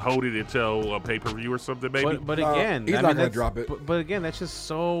he just hold it until a pay-per-view or something, maybe. But again, he's I not mean, gonna that's- drop it. But again, that's just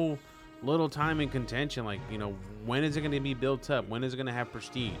so little time in contention. Like, when is it going to be built up? When is it going to have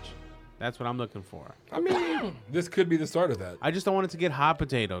prestige? That's what I'm looking for. I mean, this could be the start of that. I just don't want it to get hot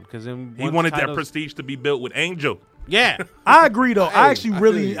potatoed because he wanted that prestige to be built with Angel. Yeah, I agree though. I Hey, actually I feel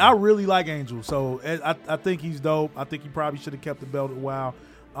really, you. I really like Angel. So I think he's dope. I think he probably should have kept the belt a while.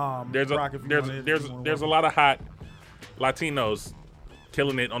 There's Brock, if you wanna- if you wanna a work. lot of hot Latinos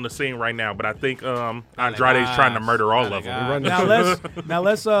killing it on the scene right now, but I think Andrade's trying to murder all of them. Now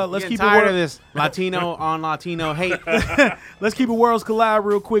let's Getting keep tired it of this Latino on Latino hate. let's keep it Worlds Collide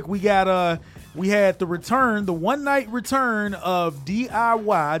real quick. We had the one night return of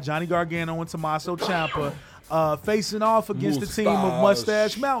DIY, Johnny Gargano and Tommaso Ciampa, facing off against the team of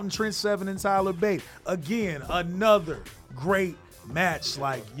Mustache Mountain, Trent Seven and Tyler Bate. Again, another great match.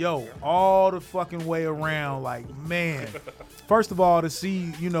 Like, yo, all the fucking way around. Like, man. First of all, to see,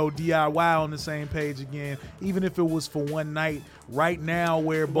 DIY on the same page again, even if it was for one night, right now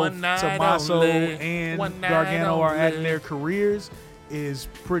where both Tommaso and Gargano are at in their careers, is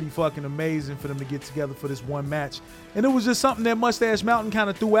pretty fucking amazing for them to get together for this one match. And it was just something that Mustache Mountain kind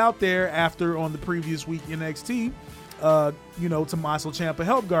of threw out there after on the previous week NXT. Tommaso Ciampa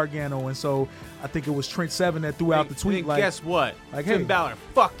helped Gargano, and so I think it was Trent Seven that threw out the tweet like, guess what? like, Finn hey. Balor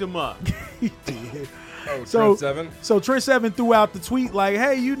fucked him up. he did. Oh, So- Trent Seven. So Trent Seven threw out the tweet like,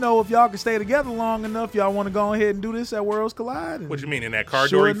 hey, if y'all can stay together long enough, y'all want to go ahead and do this at Worlds Collide? And What you mean, in that car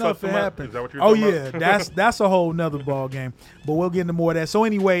sure door he enough, fucked it him up? happened. Is that what you're Oh talking yeah, about? that's a whole nother ball game. But we'll get into more of that. So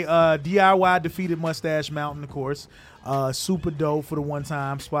anyway, DIY defeated Mustache Mountain, of course. Super dope for the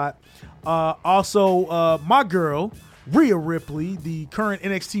one-time spot. Also, my girl Rhea Ripley, the current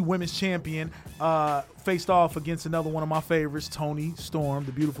NXT Women's Champion, faced off against another one of my favorites, Toni Storm,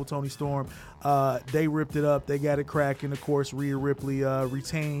 the beautiful Toni Storm. They ripped it up. They got it cracking. Of course, Rhea Ripley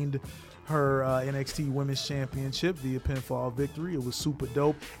retained her NXT Women's Championship via pinfall victory. It was super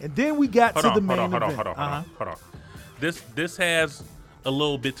dope. And then we got to the main event. Hold on. This has a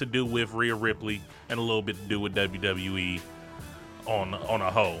little bit to do with Rhea Ripley and a little bit to do with WWE on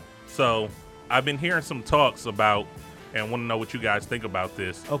a whole. So I've been hearing some talks about, and want to know what you guys think about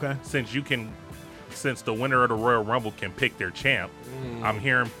this. Okay. Since the winner of the Royal Rumble can pick their champ, I'm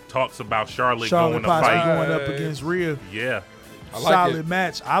hearing talks about Charlotte Charlotte going to possibly fight. going up against Rhea. Yeah. I like Solid it.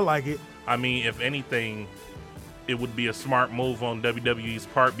 match. I like it. I mean, if anything, it would be a smart move on WWE's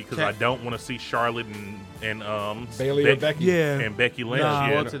part because I don't want to see Charlotte and Bailey or Becky. Yeah. and Becky Lynch. Nah.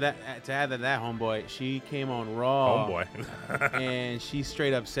 Yeah. Well, to add to that, homeboy, she came on Raw. Homeboy. And she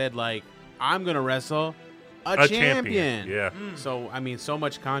straight up said, like, I'm going to wrestle a A champion. Yeah. So, I mean, so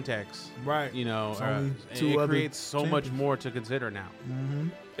much context. Right. It's only two it other creates so much champions. more to consider now.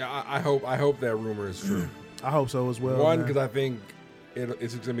 Yeah, I hope that rumor is true. I hope so as well. One, man. because I think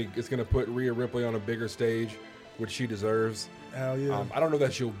it's gonna put Rhea Ripley on a bigger stage, which she deserves. Hell yeah. I don't know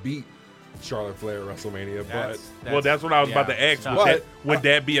that she'll beat Charlotte Flair at WrestleMania, but That's what I was about to ask. tough. Would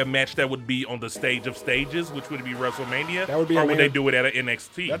that be a match that would be on the stage of stages, which would be WrestleMania? That would be or a would main- they do it at an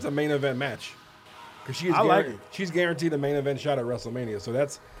NXT? that's a main event match. Because I like it. she's guaranteed a main event shot at WrestleMania, so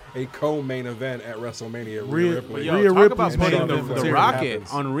that's a co-main event at WrestleMania. Rhea- Rhea Ripley. Yo, Rhea talk Ripley's about main putting event the material rocket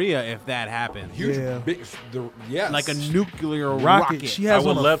happens. on Rhea if that happens. Huge, Yeah. big, yes. Like a nuclear Rocket. rocket. She I has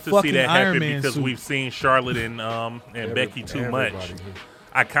would on a love to see fucking that Iron happen Man because suit. we've seen Charlotte and Becky too much.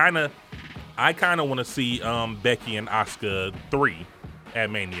 Everybody. I kind of want to see Becky and Asuka 3 at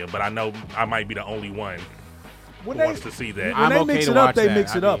Mania, but I know I might be the only one who When wants to see that. When I'm they okay mix to it up, watch they that.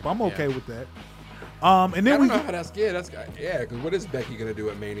 mix it I up. mean, I'm okay yeah. with that. And then I don't know how that's because what is Becky gonna do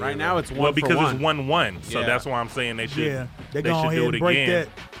at Mania? Right now it's 1 Well, because for 1. it's 1-1, so Yeah. that's why I'm saying they should. Yeah, they go should ahead do and it break again.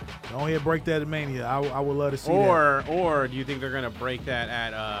 that. Go ahead and break that at Mania. I would love to see that. Or do you think they're gonna break that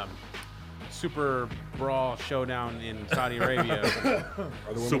at Super Brawl Showdown in Saudi Arabia?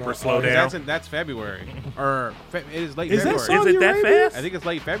 Super slow down. That's February, or it is late Is that February. Saudi Is it that Arabia? fast? I think it's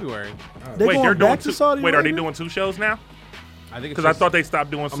late February. They Wait, going they're doing back to two. Saudi Wait, are they Arabia? doing 2 shows now? I think Because I thought they stopped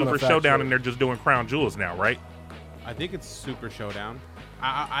doing Super gonna fact Showdown check. and they're just doing Crown Jewels now, right? I think it's Super Showdown.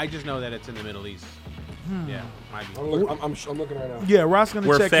 I just know that it's in the Middle East. Yeah, might be. I'm looking right now. Yeah, Ross gonna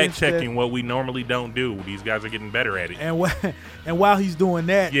We're check fact into that. checking what we normally don't do. These guys are getting better at it. And while he's doing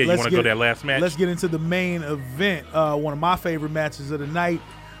that, Yeah, you let's wanna go get- that last match? Let's get into the main event. One of my favorite matches of the night.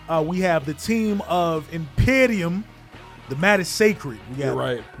 We have the team of Imperium. The mat is sacred. We got You're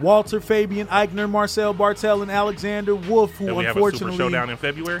right. Walter, Fabian, Eichner, Marcel Bartel, and Alexander Wolf, who And we have a Super unfortunately Showdown in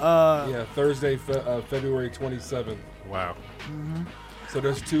February? Yeah, Thursday, February 27th. Wow. So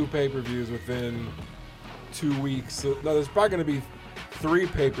there's 2 pay-per-views within 2 weeks. So, no, there's probably going to be 3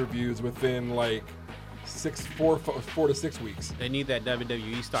 pay-per-views within like 4 to 6 weeks. They need that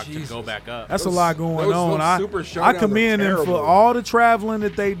WWE stock to Jesus. go back up. That's Those- a lot going those on. Super I Showdowns commend are them for terrible. all the traveling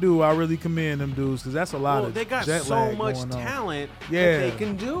that they do. I really commend them dudes because that's a lot Well, of they got jet so lag much going on. talent Yeah. that they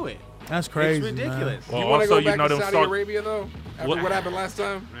can do it. That's crazy. It's ridiculous. Well, you want to also, go back you know to them Saudi start- Arabia though? After what happened last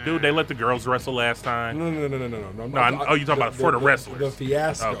time? Dude, they let the girls wrestle last time. No. Oh, you talking about for the wrestlers? The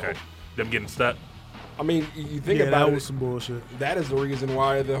fiasco. Okay. Them getting stuck. I mean, you think Yeah, about that it. was some bullshit. That is the reason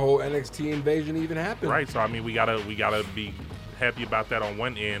why the whole NXT invasion even happened. Right, so I mean we gotta be happy about that on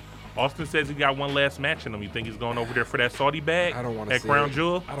one end. Austin says he got one last match in him. You think he's going over there for that Saudi bag? I don't want to at see Crown it.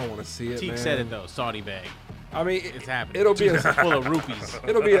 Jewel? I don't want to see it, Teak man. said it though. Saudi bag. I mean, It's happening. It'll be full of rupees.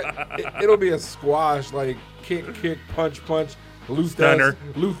 it'll be a squash, like kick, punch, Stunner.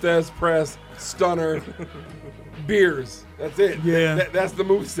 Luthez press, stunner, beers. That's it. Yeah. That's the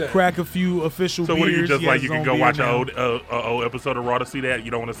moveset. Crack a few official So what do you beers. just He like? has You his can own go beer watch now. an old episode of Raw to see that.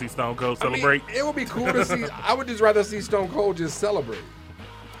 You don't want to see Stone Cold I mean, celebrate. it would be cool to see. I would just rather see Stone Cold just celebrate.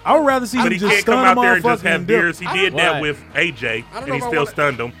 I would rather see him But he just can't stun come out a there and just motherfucker have and dip. beers. He did that What? with AJ, I don't and know he if I still wanna-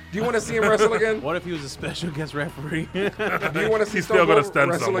 stunned him. Do you want to see him wrestle again? What if he was a special guest referee? Do you want to see He's Stone still gonna Cold stun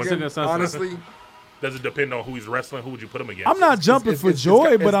wrestle someone. again? Still gonna stun someone. Honestly, Does it depend on who he's wrestling? Who would you put him against? I'm not jumping for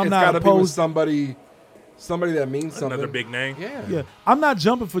joy, but I'm not gotta be with opposed. somebody that means something. Another big name. Yeah. Yeah, I'm not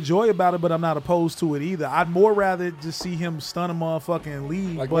jumping for joy about it, but I'm not opposed to it either. I'd more rather just see him stun a motherfucker and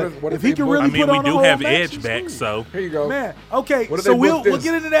leave. Like, but what if if he they can book- really I mean, put we on a do whole have match, Edge he's back, cool. so Here you go. Man, okay, What if so they we'll book this?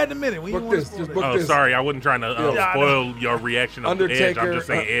 get into that in a minute. We Book don't wanna this. spoil Just that. book Oh, this. sorry, I wasn't trying to Yeah. spoil your reaction of Edge. I'm Undertaker, just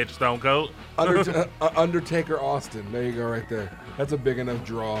saying Edge, Stone Cold. Undertaker Austin. There you go, right there. That's a big enough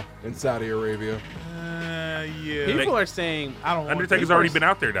draw in Saudi Arabia. Yeah, People are saying I don't. want Undertaker's that. already been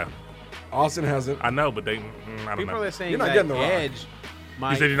out there though. Austin hasn't. I know, but they. I don't people know. are saying You're not that getting The Rock. Edge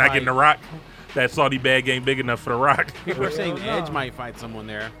might You said you're not getting the fight- Rock. That Saudi bag ain't big enough for the Rock. People are saying Hell no. Edge might fight someone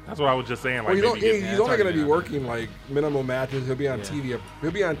there. That's what I was just saying. Well, Like maybe he's only going to be been out working like minimal matches. He'll be on Yeah. TV.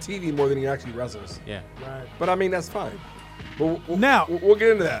 He'll be on TV more than he actually wrestles. Yeah. Right. But I mean, that's fine. But Now- we'll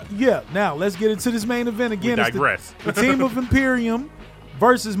get into that. Yeah, now let's get into this main event again. We It's digress. The team of Imperium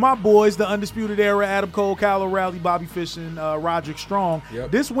versus my boys, the Undisputed Era, Adam Cole, Kyle O'Reilly, Bobby Fish, and Roderick Strong.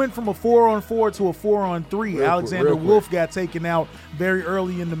 Yep. This went from a 4-on-4 to a 4-on-3. Real Alexander quick, real Wolf got taken out very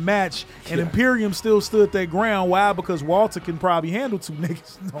early in the match, and Yeah. Imperium still stood their ground. Why? Because Walter can probably handle 2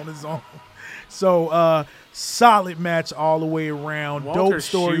 niggas on his own. So, solid match all the way around. Walter Dope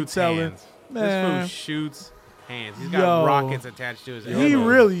storytelling. shoots hands. This Man. fool shoots hands. He's got Yo. rockets attached to his He elbows.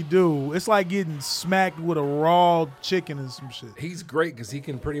 really do. It's like getting smacked with a raw chicken and some shit. He's great because he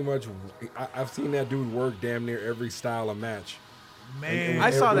can pretty much. I've seen that dude work damn near every style of match. Man,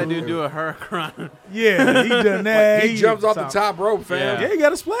 I saw that dude do a hurricane. yeah, he done that. He jumps off the top rope, fam. Yeah, he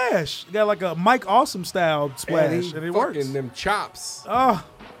got a splash. He got like a Mike Awesome style splash, And and, he it fucking works. them chops. Oh,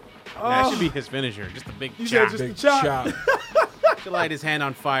 That should be his finisher. Just a big You said chop. just- Big the chop. chop. Should light his hand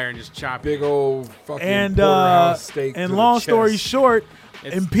on fire and just chop. Big old fucking and porterhouse steak. and to long the story chest. short,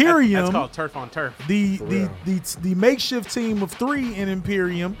 It's- Imperium, That's called turf on turf. the For the, real. the makeshift team of 3 in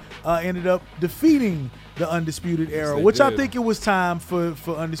Imperium ended up defeating the Undisputed Era, they which I did. think it was time for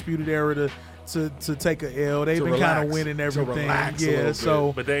Undisputed Era to take a L. They've To been kind relax. of winning To everything. relax a Yeah, little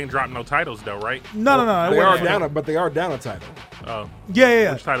so But they ain't dropped no titles though, right? no. They it are wasn't- down, but they are down a title.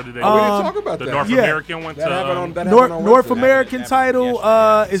 Yeah. Which title did they We didn't win? talk about The that. North American went That to happened on Wednesday. North American title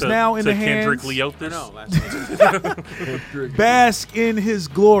is to- now in to the hands. Kendrick Leotis. No, last week. Bask in his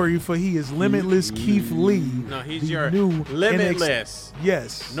glory, for he is limitless Keith Lee. No, he's the your new limitless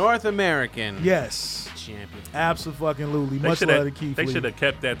Yes. North American Yes. champion. Absolutely. They Much should love to Keith They Lee. should have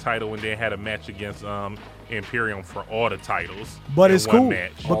kept that title and then had a match against Imperium for all the titles. But in it's one cool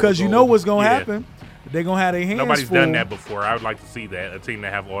match. because you know what's going to happen. They're going to have their hands Nobody's full. done that before. I would like to see that. A team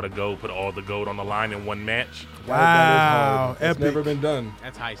that have all the gold, put all the gold on the line in one match. Wow. It's Epic. never been done.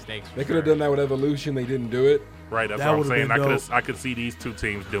 That's high stakes. They could have done that with Evolution. They didn't do it. Right, that's That what I'm would've saying. been dope. I could see these two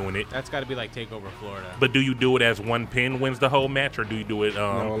teams doing it. That's got to be like Takeover Florida. But do you do it as one pin wins the whole match, or do you do it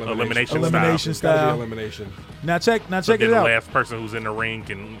No, elimination Elimination It's gotta style. be elimination. Now check So it then the out. last person who's in the ring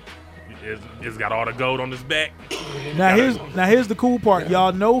is got all the gold on his back. Now here's the cool part.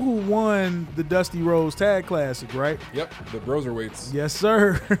 Y'all know who won the Dusty Rhodes Tag Classic, right? Yep, the Broserweights. Yes,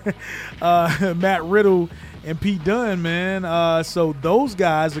 sir. Matt Riddle and Pete Dunne, man. So those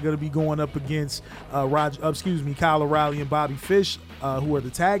guys are going to be going up against Kyle O'Reilly and Bobby Fish, who are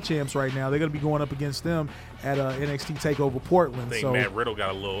the tag champs right now. They're going to be going up against them at NXT TakeOver Portland. I think So Matt Riddle got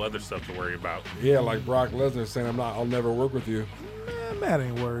a little other stuff to worry about. Yeah, like Brock Lesnar saying, I'll never work with you. man, Matt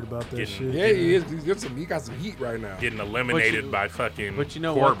ain't worried about that shit. Yeah, he is. He got some heat right now. Getting eliminated by fucking But you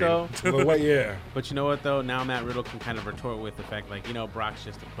know Corbin. what, though? The way, yeah. But you know what, though? Now Matt Riddle can kind of retort with the fact, like, Brock's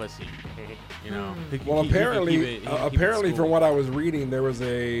just a pussy. You know? Well, apparently, from from what I was reading, there was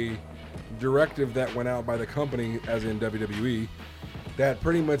a directive that went out by the company, as in WWE, that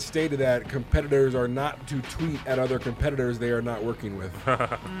pretty much stated that competitors are not to tweet at other competitors they are not working with.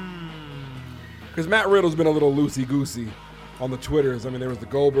 Because Matt Riddle's been a little loosey-goosey on the Twitters. I mean, there was the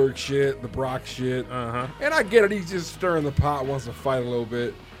Goldberg shit, the Brock shit. And I get it. He's just stirring the pot, wants to fight a little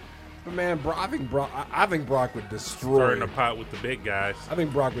bit. But, man, I think Brock would destroy. Stirring the pot with the big guys. I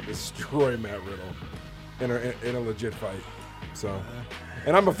think Brock would destroy Matt Riddle in a legit fight. So,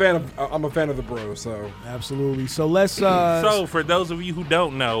 and I'm a fan of the bro. So Absolutely. So let's. So for those of you who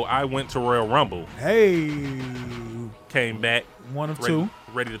don't know, I went to Royal Rumble. Hey, Came back. one of ready, two.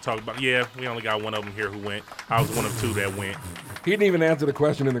 Ready to talk about. Yeah, we only got one of them here who went. I was one of two that went. he didn't even answer the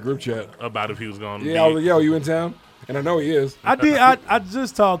question in the group chat About if he was going to Yeah, I was like, yo, you in town? And I know he is. I did. I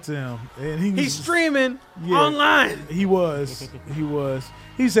just talked to him, and He's streaming Yeah. online. He was.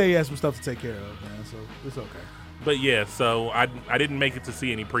 He said he had some stuff to take care of, man. So it's okay. But yeah, so I didn't make it to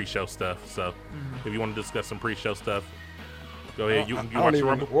see any pre-show stuff. So if you want to discuss some pre-show stuff, go ahead. You I don't watch the even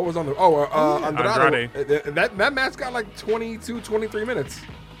Rumble? What was on the Andrade. That match got like 22, 23 minutes.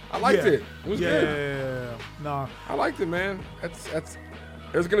 I liked it. It was good. Yeah. No. I liked it, man. That's.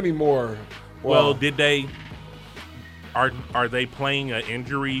 There's gonna be more. Well, did they? Are they playing an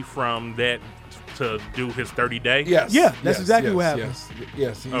injury from that to do his 30-day? Yes. Yeah, that's yes, exactly yes, what happened.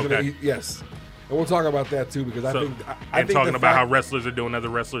 Yes. He's Okay. yes. And we'll talk about that too because I think talking the about how fact- wrestlers are doing other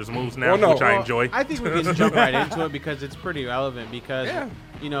wrestlers' moves now, Well, no, which I well, enjoy. I think we can jump right into it because it's pretty relevant because,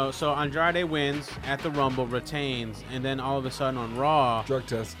 Yeah. so Andrade wins at the Rumble, retains, and then all of a sudden on Raw, drug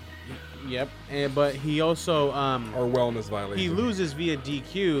test yep, but he also or wellness violation. he loses via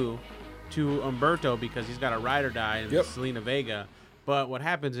DQ to Humberto because he's got a ride or die in Yep. Selena Vega. But what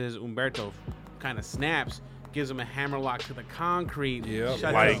happens is Humberto kind of snaps, gives him a hammerlock to the concrete, Yep. shuts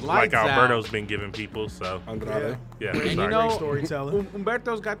like his lights Alberto's out. been giving people. So Andrade. yeah, And sorry. know, storytelling.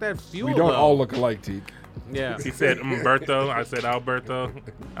 Humberto's got that fuel. We don't though. all look alike, Teak. Yeah. He said Humberto. I said Alberto.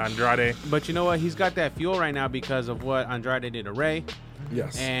 Andrade. But you know what? He's got that fuel right now because of what Andrade did to Rey.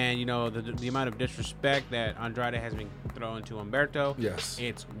 Yes. And, the amount of disrespect that Andrade has been thrown to Humberto. Yes.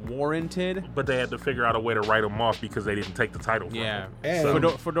 It's warranted. But they had to figure out a way to write him off because they didn't take the title from Yeah. him. And-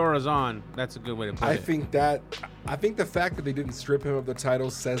 Fedora's on. That's a good way to put I it. think the fact that they didn't strip him of the title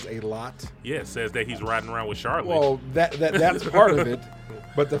says a lot. Yeah, it says that he's riding around with Charlotte. Well, that's part of it.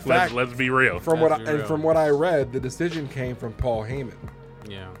 But the fact let's be real. from what I read, the decision came from Paul Heyman.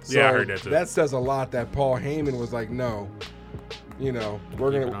 Yeah. So Yeah, I heard that too. That says a lot that Paul Heyman was like, no, we're Keep it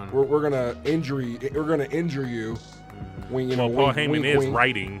gonna on. we're gonna injure you when Well, when, Paul Heyman wink, is wink.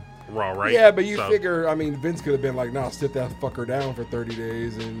 writing Raw, right? Yeah, but you So- figure, Vince could have been like, nah, sit that fucker down for 30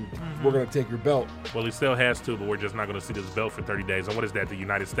 days and we're gonna take your belt. Well, he still has to, but we're just not going to see this belt for 30 days. And what is that? The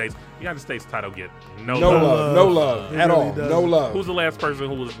United States? The United States title get no love. No love It at really all. doesn't. No love. Who's the last person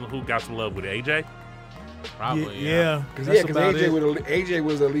who got some love with it? AJ? Probably. Yeah. Because That's about it. AJ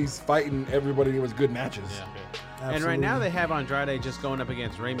was at least fighting everybody. It was good matches. Yeah. And right now Absolutely. they have Andrade just going up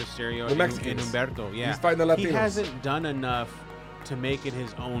against Rey Mysterio The and Mexicans. Humberto. Yeah. He's fighting the He Latinos. hasn't done enough to make it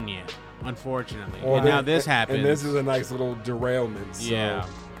his own yet, unfortunately. Well, and now this happens. And this is a nice little derailment. So. Yeah.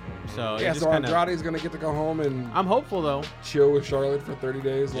 So Yeah, so Andrade's going to get to go home and I'm hopeful though. Chill with Charlotte for 30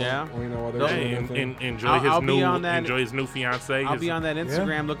 days. Yeah. While they're and enjoy his new fiance. I'll be on that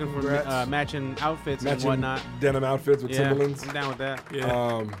Instagram looking for matching outfits and whatnot. Denim outfits with Timberlands. I'm down with that.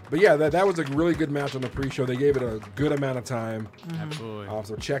 Yeah. But yeah, that was a really good match on the pre-show. They gave it a good amount of time. Absolutely.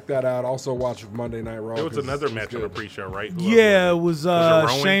 So check that out. Also watch Monday Night Raw. There was another match on the pre-show, right? Yeah, it was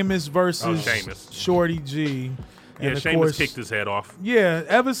Sheamus versus Sheamus. Shorty G. And Sheamus kicked his head off. Yeah,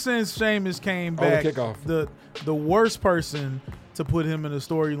 ever since Sheamus came back, the worst person to put him in a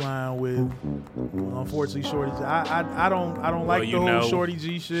storyline with, unfortunately, Shorty G. I don't like the whole Shorty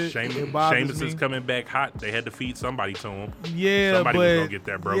G shit. Sheamus is coming back hot. They had to feed somebody to him. Yeah, somebody was gonna get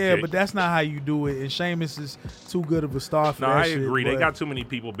that bro. Yeah, but that's not how you do it. And Sheamus is too good of a star for that. No, I shit, agree. They got too many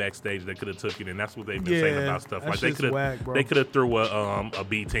people backstage that could have took it, and that's what they've been saying about stuff. Like they could have threw a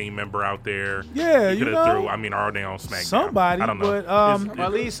B team member out there. Yeah, you could have threw. I mean, are they on SmackDown? Somebody, I don't know. But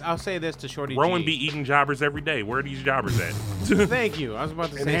at least I'll say this to Shorty G. Rowan be eating jobbers every day. Where are these jobbers at? Thank you. I was about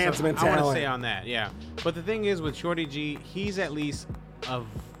to say enhancement something. I want to talent. say on that, yeah. But the thing is with Shorty G, he's at least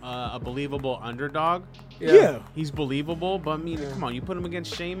a believable underdog. Yeah. He's believable, but I mean, come on, you put him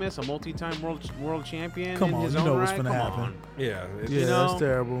against Sheamus, a multi-time world champion. Come in on, his you own know what's right? gonna Come happen. on. Yeah, that's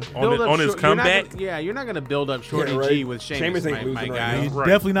terrible. On his comeback? You're not gonna build up Shorty G with Sheamus, ain't losing my right guy. now. He's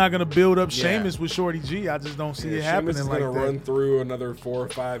definitely not going to build up Sheamus with Shorty G. I just don't see it happening Sheamus is like that. going to run through another 4 or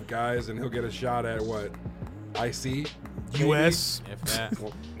 5 guys, and he'll get a shot at what? IC? US? If that.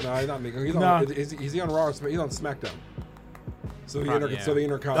 Well, no, he's not making. Is he on Raw? Or he's on SmackDown. So the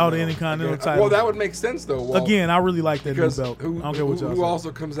Intercontinental. Oh, the Intercontinental title. Well, that would make sense though. Well, again, I really like that new belt. Who, I don't care what y'all who say.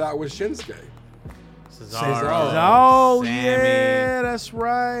 also comes out with Shinsuke? Cesaro. Oh, Sammy. yeah, that's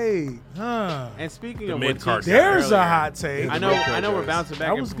right. Huh. And speaking The of mid-card what there's earlier, a hot take. I know we're bouncing back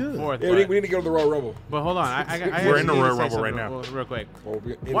That and was good. forth. Yeah, we need to go to the Royal Rumble. But hold on, I We're in the actually Royal need to say Rumble right something real quick. Well,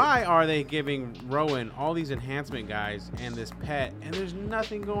 Why are they giving Rowan all these enhancement guys and this pet, and there's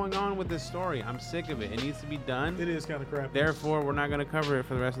nothing going on with this story? I'm sick of it. It needs to be done. It is kind of crappy. Therefore, we're not going to cover it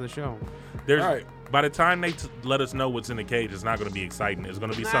for the rest of the show. All right. By the time they let us know what's in the cage, it's not going to be exciting. It's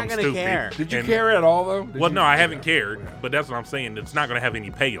going to be Not something gonna stupid. care. Did you care at all though? Well, no, I haven't cared, but that's what I'm saying. It's not going to have any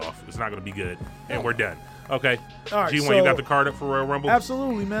payoff. It's not going to be good, and we're done. Okay. All right, G1, you got the card up for Royal Rumble?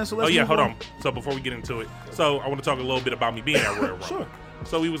 Absolutely, man. So let's hold move on. So before we get into it, so I want to talk a little bit about me being at Royal Rumble. Sure.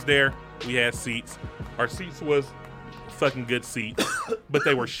 So we was there. We had seats. Our seats was fucking good seats, but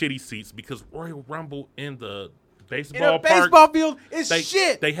they were shitty seats because Royal Rumble in the baseball park, field is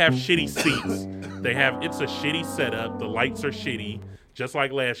shit. They have shitty seats. It's a shitty setup. The lights are shitty, just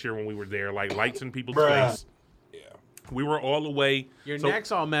like last year when we were there. Like lights in people's face. Yeah, we were all the way. Your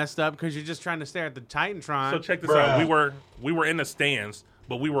neck's all messed up because you're just trying to stare at the Titantron. So check this out. We were in the stands,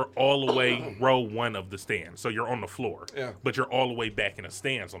 but we were all the way row 1 of the stands. So you're on the floor, but you're all the way back in the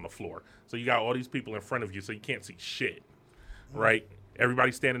stands on the floor. So you got all these people in front of you, so you can't see shit, right?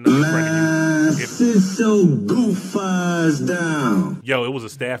 Everybody standing up in front of you. Sit your goof eyes down. Yo, it was a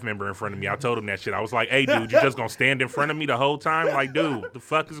staff member in front of me. I told him that shit. I was like, hey, dude, you just gonna stand in front of me the whole time? Like, dude, the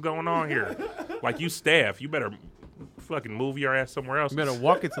fuck is going on here? Like, you staff, you better fucking move your ass somewhere else. You better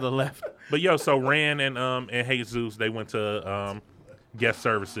walk it to the left. But yo, so Rand and Jesus, they went to guest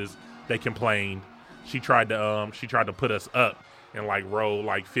services. They complained. She tried to put us up and like row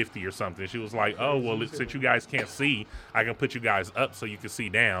like 50 or something. She was like, oh, well, since you guys can't see, I can put you guys up so you can see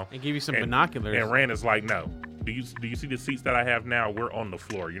down. And give you some binoculars. And Rand is like, no. Do you see the seats that I have now? We're on the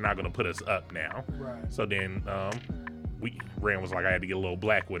floor. You're not going to put us up now. Right. So then Rand was like, I had to get a little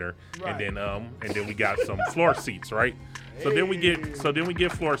black with her. Right. And then we got some floor seats, right? Hey. So then we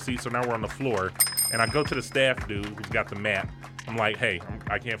get floor seats. So now we're on the floor. And I go to the staff dude who's got the map. I'm like, hey,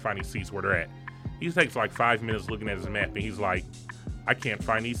 I can't find these seats where they're at. He takes like 5 minutes looking at his map, and he's like, I can't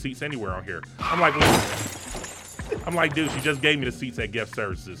find these seats anywhere on here. I'm like, dude, you just gave me the seats at guest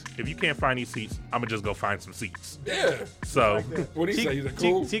services. If you can't find these seats, I'm going to just go find some seats. Yeah. So. What did he say? He's like,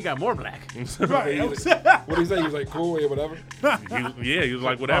 cool? He got more black. Right. What did he say? He was like, cool, yeah, whatever? He was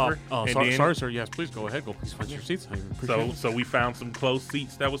like, whatever. Sorry, sir. Yes, please go ahead. Go please find your seats. So we found some close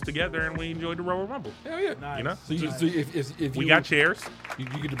seats that was together, and we enjoyed the Royal Rumble. Hell yeah. Nice. You know? So if we got chairs. You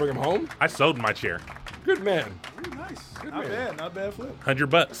get to bring them home? I sold my chair. Good man. Ooh, nice. Not bad flip.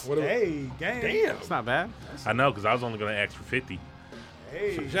 $100. Hey, gang. Damn. It's not bad. I know, because I was only going to ask for 50.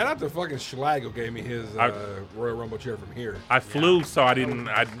 Hey. Shout out to fucking Schlag who gave me his Royal Rumble chair from here. I flew, so I didn't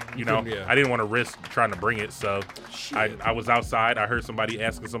want to risk trying to bring it. So I was outside. I heard somebody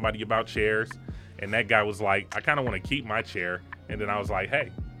asking somebody about chairs, and that guy was like, I kind of want to keep my chair. And then I was like,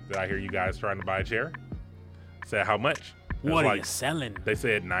 hey, did I hear you guys trying to buy a chair? I said, how much? What are you selling? They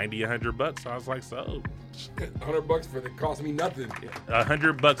said $90, $100. I was like, so $100 for that cost me nothing.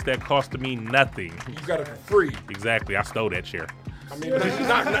 $100 that cost me nothing. You got it for free. Exactly. I stole that chair. I mean, but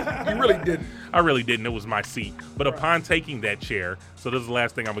you really didn't. I really didn't. It was my seat. But upon taking that chair, so this is the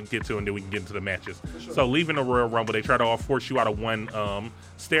last thing I'm going to get to, and then we can get into the matches. Sure. So leaving the Royal Rumble, they try to all force you out of one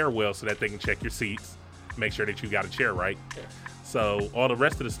stairwell so that they can check your seats, make sure that you got a chair, right? Yeah. So all the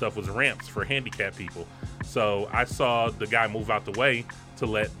rest of the stuff was ramps for handicapped people. So I saw the guy move out the way to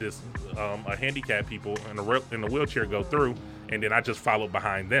let this a handicapped people in the wheelchair go through, and then I just followed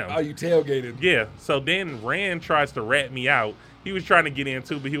behind them. Oh, you tailgated. Yeah. So then Rand tries to rat me out. He was trying to get in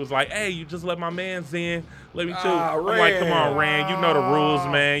too, but he was like, "Hey, you just let my mans in. Let me too." I'm like, "Come on, Rand. You know the rules,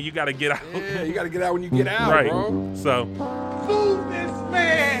 man. You got to get out." Yeah, you got to get out when you get out, right. Bro. So, move this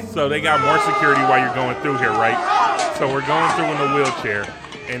man. So they got more security while you're going through here, right? So we're going through in the wheelchair,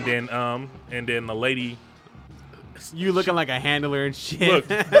 and then the lady. You looking like a handler and shit.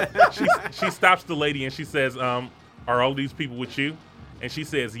 Look, she stops the lady and she says, "Are all these people with you?" And she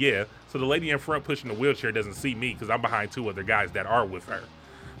says, "Yeah." So the lady in front pushing the wheelchair doesn't see me because I'm behind two other guys that are with her.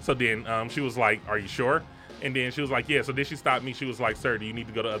 So then she was like, "Are you sure?" And then she was like, "Yeah." So then she stopped me. She was like, "Sir, do you need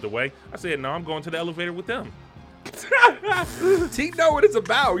to go the other way?" I said, "No, I'm going to the elevator with them." Teak know what it's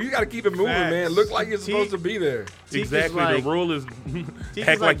about. You got to keep it moving, man. Look like you're supposed to be there. Exactly. Like, the rule is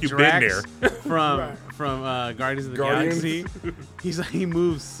act like you've Drax been there. from Guardians of the Galaxy. He's like, he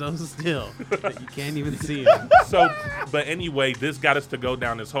moves so still that you can't even see him. So, but anyway, this got us to go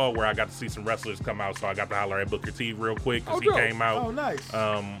down this hall where I got to see some wrestlers come out. So I got to holler at Booker T real quick because he came out. Oh, nice.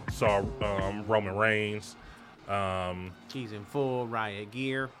 Saw Roman Reigns. He's in full riot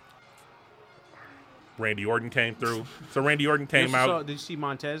gear. Randy Orton came through. So Randy Orton came out. Did you see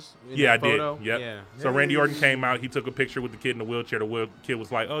Montez? Yeah, I did. Photo? Yep. Yeah. So Randy Orton came out. He took a picture with the kid in the wheelchair. The kid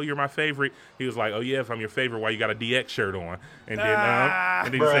was like, "Oh, you're my favorite." He was like, "Oh yeah, if I'm your favorite, why you got a DX shirt on?" And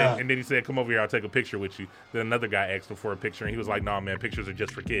then he said, "Come over here, I'll take a picture with you." Then another guy asked him for a picture, and he was like, "No, man, pictures are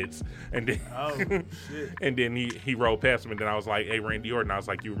just for kids." And then and then he rolled past him, and then I was like, "Hey, Randy Orton," I was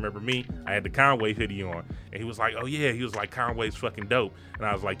like, "You remember me? I had the Conway hoodie on." And he was like, "Oh yeah," he was like, "Conway's fucking dope." And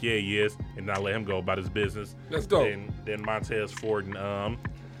I was like, "Yeah, he is." And then I let him go about his business. That's dope. Then Montez Ford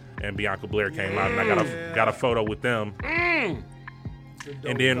and Bianca Balair came out, and I got a photo with them. And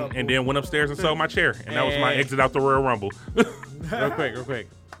then went upstairs and sold my chair, and that was my exit out the Royal Rumble. Real quick.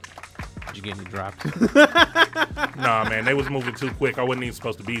 Did you get any dropped? Nah, man, they was moving too quick. I wasn't even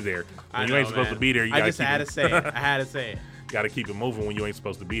supposed to be there. When you ain't supposed to be there, you gotta had to say it. I had to say it. Got to keep it moving when you ain't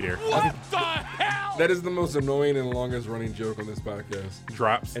supposed to be there. What the hell? That is the most annoying and longest running joke on this podcast.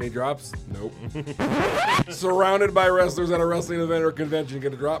 Drops. Any drops? Nope. Surrounded by wrestlers at a wrestling event or convention,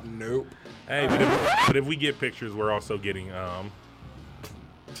 get a drop? Nope. Hey, but if we get pictures, we're also getting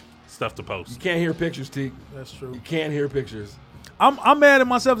stuff to post. You can't hear pictures, Teak. That's true. You can't hear pictures. I'm mad at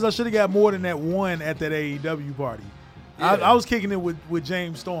myself because I should have got more than that one at that AEW party. Yeah. I was kicking it with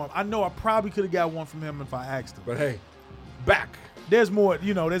James Storm. I know I probably could have got one from him if I asked him. But hey, back. There's more,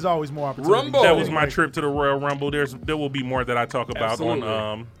 there's always more opportunity. Rumble. That was my trip to the Royal Rumble. There will be more that I talk about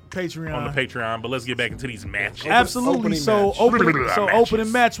on Patreon. On the Patreon, but let's get back into these matches. Absolutely.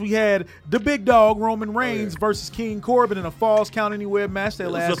 Opening match, we had the big dog Roman Reigns versus King Corbin in a Falls Count Anywhere match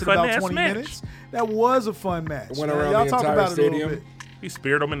that lasted about 20 minutes. That was a fun match. Went around the entire stadium. He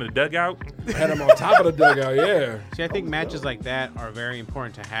speared him in the dugout. Had him on top of the dugout, yeah. See, I think matches like that are very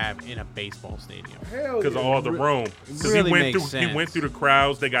important to have in a baseball stadium. Because of all the room. Because really he went through the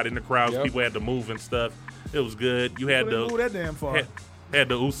crowds. They got in the crowds. Yep. People had to move and stuff. It was good. You had to move that damn far. Had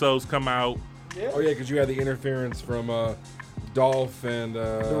the Usos come out. Yeah. Oh yeah, because you had the interference from Dolph and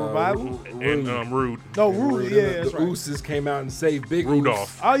the Revival and Rude. No, Rude. Yeah, the Usos came out and saved Big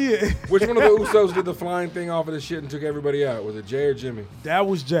Rudolph. Oh yeah. Which one of the Usos did the flying thing off of the shit and took everybody out? Was it Jay or Jimmy? That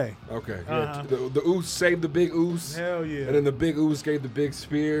was Jay. Okay. Yeah. The Usos saved the Big Us. Hell yeah. And then the Big Us gave the big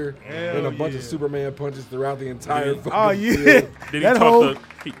spear. Hell and a bunch of Superman punches throughout the entire fucking field. Then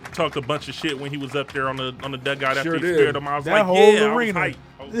he talked a bunch of shit when he was up there on the dugout after he speared him. I was like, yeah, arena. I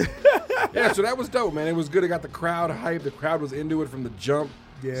was hyped. Yeah, so that was dope, man. It was good. It got the crowd hyped. The crowd was into it from the jump.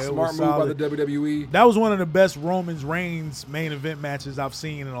 Yeah, smart move by the WWE. That was one of the best Roman Reigns main event matches I've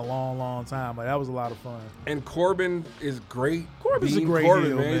seen in a long, long time. Like, that was a lot of fun. And Corbin is great. Corbin's a great heel,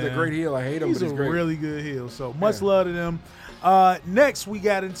 man. He's a great heel. I hate him, but he's great. He's a really good heel. So much love to them. Next, we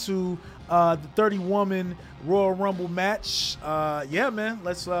got into the 30-woman Royal Rumble match. Yeah, man.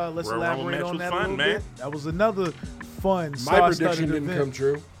 Let's elaborate on that a little bit. That was another fun. My prediction didn't come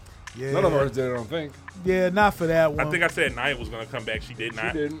true. Yeah. None of ours did, I don't think. Yeah, not for that one. I think I said Nia was going to come back. She did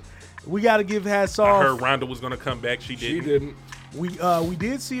not. She didn't. We got to give hats off. I heard Ronda was going to come back. She didn't. She didn't. We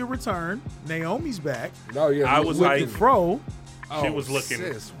did see a return. Naomi's back. No, yeah, I was like, Fro. she was looking,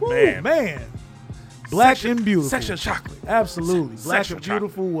 sis. Man. Black Section- and beautiful. Section chocolate. Absolutely. Black Section and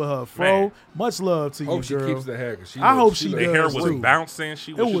beautiful with her fro. Man. Much love to you, Hope she girl. keeps the hair. 'Cause I hope she The does. hair was too. bouncing.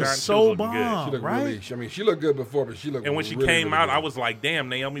 She was It was shining. so she was looking bomb. good. She looked right? really. I mean, she looked good before, but she looked. And when she really, came really out, good. I was like, "Damn,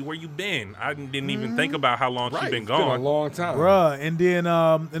 Naomi, where you been? I didn't even think about how long right. she been It's been a gone." long time, Bruh. And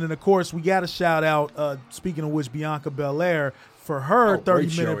then of course, we got to shout out, speaking of which, Bianca Belair for her Oh, great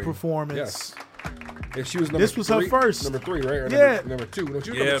 30-minute showing. performance. Yes. And she was number This was her three, first. Number 3, right? Or Yeah. Number 2. No,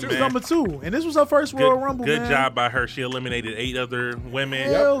 she was Yeah, number 2. She was man. number 2. And this was her first Royal Rumble, Good man. job by her. She eliminated 8 other women.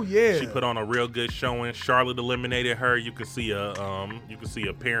 Hell yeah. She put on a real good showing. Charlotte eliminated her. You could see a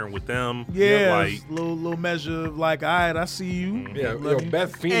pairing with them. Yeah, like little measure of like, all right, I see you. Yeah, Love you.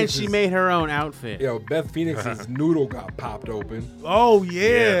 Beth Phoenix. And she made her own outfit. Beth Phoenix's noodle got popped open. Oh yeah,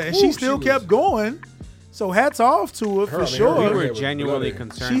 Yeah. and Ooh, she still she kept going. So hats off to her for I mean, sure. her We were hair was genuinely bloody.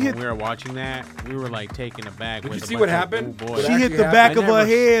 concerned She when hit- we were watching that. We were like taken aback. Did with you a see bunch what of happened? "Ooh, boy." What She hit actually the back I of her never-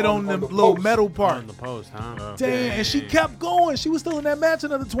 head on on the the little post. metal part. on the post, huh? Damn, and she kept going. She was still in that match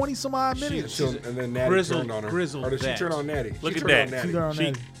another 20 some odd minutes. And then Natty grizzled- turned on her. grizzled Or did she vet. turn on Natty? look She at turned that. on She turned on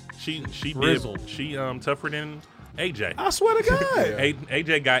Natty. Natty. She Grizzled. did. She tougher than AJ. I swear to God.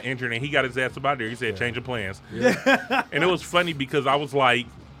 AJ got injured and he got his ass up out there. He said, "Change of plans." And it was funny because I was like,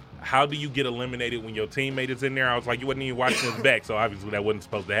 how do you get eliminated when your teammate is in there? I was like, you wasn't even watching his back, so obviously that wasn't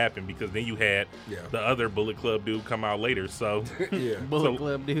supposed to happen because then you had the other Bullet Club dude come out later. So Yeah. Bullet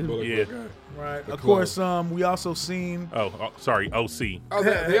Club, dude. Bullet Yeah. Club guy. Right. The Of club. course, we also seen. sorry, OC. Oh,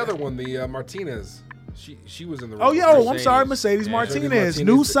 the other one, the Martinez. She was in the. Oh, yeah. Rumble. Oh, I'm sorry. Mercedes Yeah. Martinez. Martinez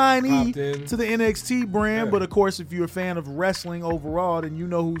New popped signee in. to the NXT brand. Yeah. But, of course, if you're a fan of wrestling overall, then you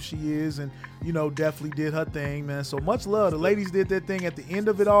know who she is. And, definitely did her thing, man. So much love. The ladies did their thing at the end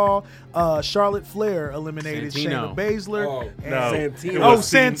of it all. Charlotte Flair eliminated Santino. Shayna Baszler. Oh, and- No, Santino. it Oh, was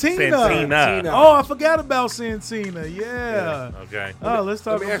Santina. Santina. Oh, I forgot about Santina. Yeah. Okay. Oh, let's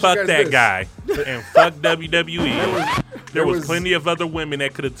talk Let me about ask Fuck you that guys guy and fuck WWE. There was was- plenty of other women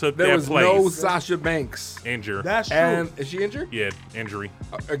that could have took There that was place. no Sasha Banks. Injure. That's true. And is she injured? Yeah, injury.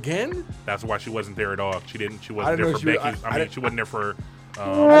 Again? That's why she wasn't there at all. She wasn't I there didn't for know she- Becky's. I I mean, didn't- she wasn't there for. I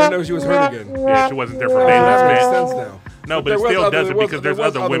didn't know she was hurt again. Yeah, she wasn't there for That makes Bayless, sense man. now. No, but there it was still other- doesn't there was- because there there's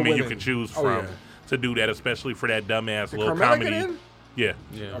was other women you can choose Oh, from yeah. to do that, especially for that dumbass little Carmella comedy. get in? Yeah,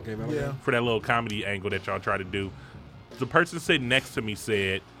 Yeah. Okay, man. Yeah. for that little comedy angle that y'all try to do. The person sitting next to me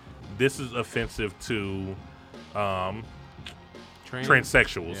said, "This is offensive to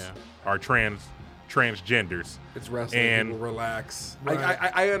transsexuals or transgenders." It's wrestling. And- People relax. Right.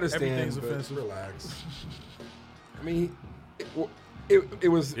 I understand. Everything's but offensive. Relax. I mean, it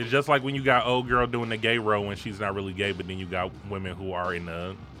was. It's just like when you got old girl doing the gay role when she's not really gay, but then you got women who are in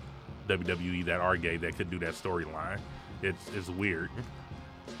the WWE that are gay that could do that storyline. It's weird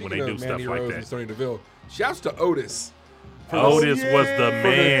when they Speaking do of stuff Mandy like Rose that. and Sonya Deville. Shouts to Otis. Otis was the yeah.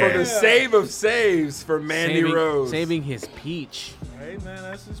 man. For the save of saves for Mandy Rose. Saving his peach. Hey, man,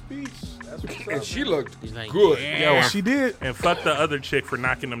 that's his speech. That's what's And up, she man. looked He's like, good. yeah. Yo, She did. and fuck the other chick for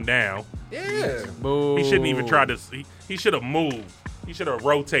knocking him down. Yeah. Boo. He shouldn't even try to. He should have moved. He should have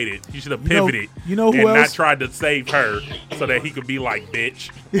rotated. He should have You know- pivoted. you know who and not else- tried to save her so that he could be like, bitch.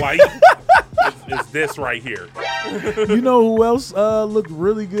 Like, it's this right here. You know who else looked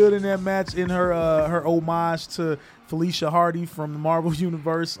really good in that match in her homage to Felicia Hardy from the Marvel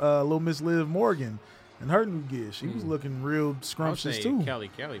Universe, Little Miss Liv Morgan, and her new gear. She was looking real I'll scrumptious say too. Kelly,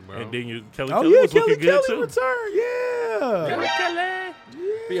 bro. And then Kelly Oh Kelly yeah, was Kelly looking good too. return. Yeah.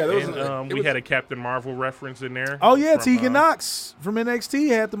 But yeah, there was, And we had a Captain Marvel reference in there. Oh yeah, from, Tegan Knox from NXT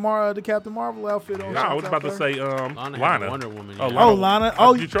had the Captain Marvel outfit on. No, I was about to say Lana had Lana. the Wonder Woman. Oh, Yeah. Oh, Lana.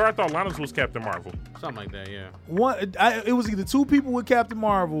 Oh, you sure? I thought Lana's was Captain Marvel. Something like that, yeah. it was either two people with Captain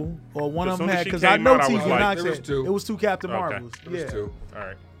Marvel or one As of them soon as had she because I came know out, I was Tegan like- Knox There was had. two. It was two Captain Okay. Marvels. There was Yeah. two. All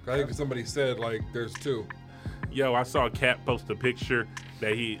right. I think somebody said like there's two. Yo, I saw Cap post a picture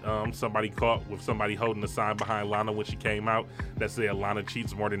that somebody caught with somebody holding a sign behind Lana when she came out that said Lana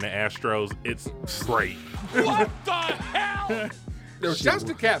cheats more than the Astros. It's great. There was shouts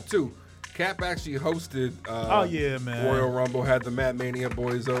to Cap too. Cap actually hosted. Oh yeah, man. Royal Rumble, had the Matt Mania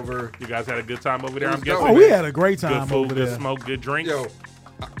boys over. You guys had a good time over there, It I'm was guessing. dope. Oh, we had a great Good time food, over good there. smoke, good drinks. Yo,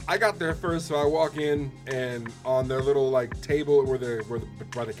 I got there first, so I walk in and on their little like table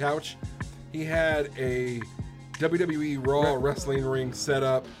by the couch, he had a WWE Raw wrestling ring set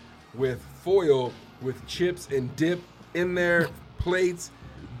up with foil with chips and dip in there, plates,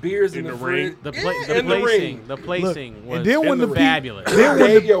 beers in, In the the ring? fridge. The, Yeah, the in the placing, ring. the placing and was then when the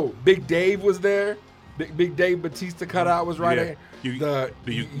fabulous. Big Dave was there. Big Dave Batista cutout was right there. Do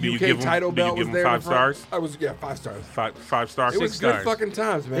you UK give him, title belt was there. 5 stars? I was 5 stars. Five stars. It was 6 good stars. fucking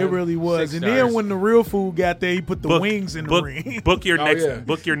times, man. It really was. 6 And stars. then when the real fool got there, he put the wings in the ring. Book your next. yeah.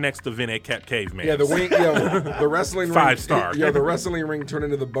 Book your next event at Cat Caveman. Yeah, the wrestling ring. 5 star. Yeah, the wrestling ring turned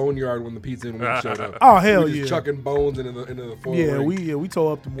into the boneyard when the pizza and wings showed up. Oh, hell we just yeah. chucking bones into the floor. Yeah, ring. we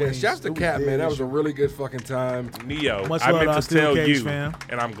tore up the Yeah, wings. shouts to It was Cat, man. dead That as was a really good fucking time. Neo, Much I love to meant our to tell Steel Cage you, fam.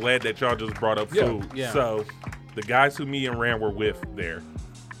 and I'm glad that y'all just brought up Yeah. food. Yeah. So, the guys who me and Rand were with there,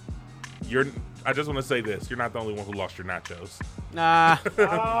 I just want to say this: you're not the only one who lost your nachos. Nah.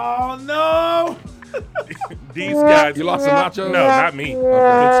 Oh, no. These guys, You lost some nachos? No, not me. The 2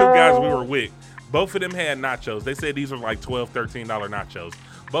 guys we were with, both of them had nachos. They said these were like $12, $13 nachos.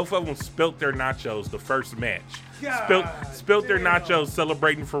 Both of them spilt their nachos the first match. Spilt their nachos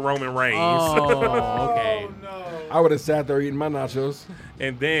celebrating for Roman Reigns. Oh, okay. I would have sat there eating my nachos.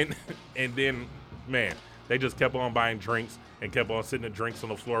 And then, man, they just kept on buying drinks and kept on sitting the drinks on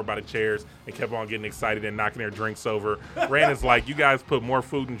the floor by the chairs and kept on getting excited and knocking their drinks over. Rand is like, you guys put more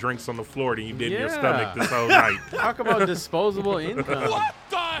food and drinks on the floor than you did in your stomach this whole night. Talk about disposable income. What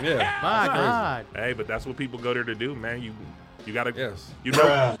the Yeah. My God. Hey, but that's what people go there to do, man. You gotta, Yes.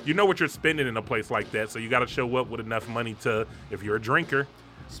 you know what you're spending in a place like that, so you gotta show up with enough money to, if you're a drinker.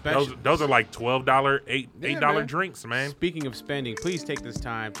 Those are like $12, $8 man. drinks, man. Speaking of spending, please take this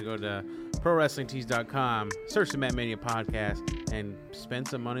time to go to ProWrestlingTees.com, search the Matt Mania podcast, and spend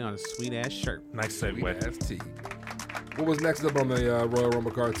some money on a sweet-ass shirt. Nice segue. That's T. What was next up on the Royal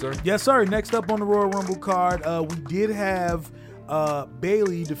Rumble card, sir? Yes, sir. Next up on the Royal Rumble card, we did have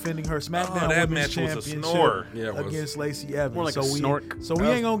Bayley defending her SmackDown that Women's match was a Championship snore. Yeah, it was. against Lacey Evans. More like a snork. So we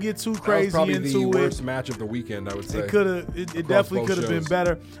ain't gonna get too That was crazy probably the into worst it. match of the weekend, I would say. It definitely both could have been shows.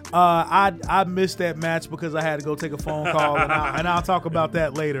 better. I missed that match because I had to go take a phone call, and I'll talk about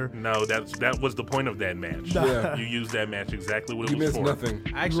that later. No, that was the point of that match. Yeah. You used that match exactly what it You was missed for. nothing.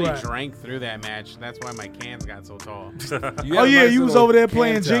 I actually Right. drank through that match. That's why my cans got so tall. You had Oh a yeah, nice you was little over there can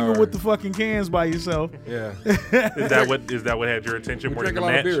playing Jingle tower. with the fucking cans by yourself. Yeah. Is that what had your attention We more drank than a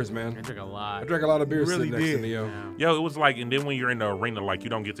the lot of match? beers, man. I drank a lot. I drank a lot of beers Really sitting next to did. Neo. Yo, it was like, and then when you're in the arena, like you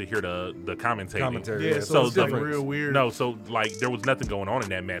don't get to hear the commentating. Commentary. Yeah, Yeah, so it's the- different. Real weird. No, so like there was nothing going on in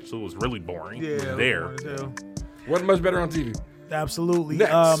that match, so it was really boring. Yeah, there. what to tell. Wasn't much better on TV. Absolutely.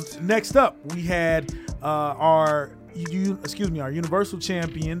 Next. Next up, we had our Universal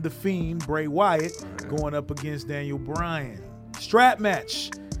Champion, The Fiend, Bray Wyatt, going up against Daniel Bryan. Strap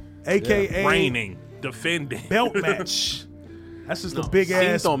match, aka Reigning, defending. belt match. That's just No, a big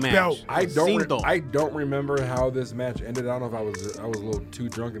ass Cinto match. belt. I Cinto. don't remember how this match ended. I don't know if I was a little too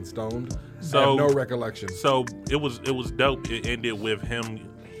drunk and stoned. I So- have no recollection. So it was dope. It ended with him.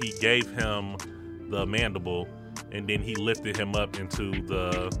 He gave him the mandible, and then he lifted him up into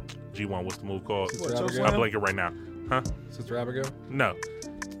the G1. What's the move called? Sister What, Abigail? I'm blanking right now. Huh? Sister Abigail? No.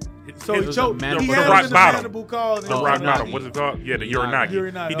 So His- he choked. the He rock had him in the bottom. mandible collar and The then rock the bottom. Uranagi What's it called? Yeah, the Uranagi.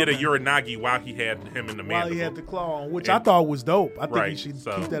 Uranagi. He did a okay. Uranagi while he had him in the while mandible. he had the claw on, which And- I thought was dope. I think right. he should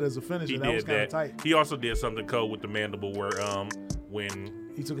So keep that as a finisher. He That did was kind of that. tight. He also did something cool with the mandible where when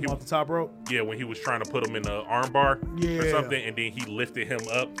He took him off the top rope. yeah, when he was trying to put him in the arm bar or Yeah. something, and then he lifted him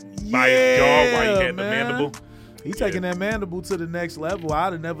up by his jaw while he had the man. mandible. He taking that mandible to the next level.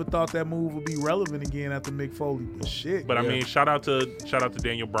 I'd have never thought that move would be relevant again after Mick Foley. But shit. But I Yeah. mean, shout out to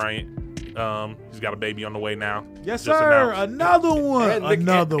Daniel Bryant. He's got a baby on the way now. yes, Just sir. announced. Another one.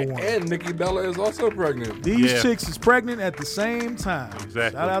 Another one. And Nikki Bella is also pregnant. These Yeah. chicks is pregnant at the same time.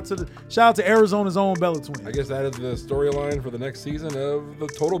 Exactly. Shout out to Arizona's own Bella Twin. I guess that is the storyline for the next season of the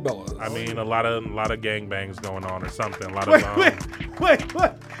Total Bellas. I mean, a lot of gangbangs going on or something. A lot Wait, of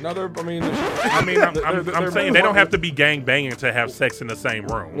wait. another. I mean, I'm saying they don't have to be gang banging to have sex in the same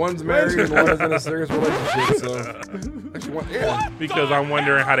room. One's married and one is in a serious relationship. So, actually, yeah. Because I'm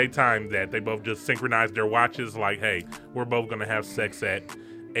wondering how they timed that. They both just synchronized their watches, like, hey, we're both gonna have sex at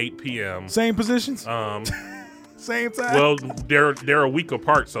 8 p.m. Same positions? Um, Same time? well, they're a week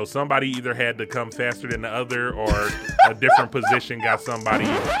apart, so somebody either had to come faster than the other, or a different position got somebody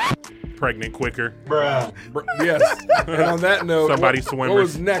pregnant quicker. Yes. And on that note, Somebody what swimmers.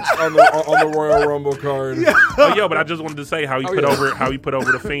 was next on the Royal Rumble card? Oh, yo, but I just wanted to say how he Oh, put yeah.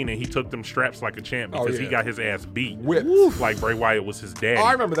 over the Fiend, and he took them straps like a champ Oh, because he yeah. got his ass beat. Whipped. Like Bray Wyatt was his daddy. Oh,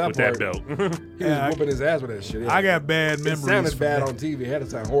 I remember that with part. that belt. He was Yeah, whooping his ass with that shit. Yeah. I got bad It memories. sounded from bad that. on TV. It had to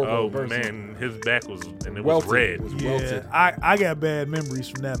sound horrible Oh in person. man, his back was and it Welted. was red. It was Yeah, welted. I got bad memories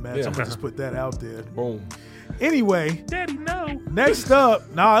from that match. Yeah. I'm gonna just put that out there. Boom. Anyway, Daddy, no. next up,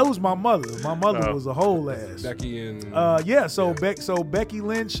 it was my mother. My mother Oh. was a whole ass. Becky and So Becky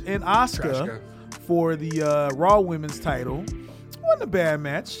Lynch and Asuka Trashka. for the Raw Women's title wasn't a bad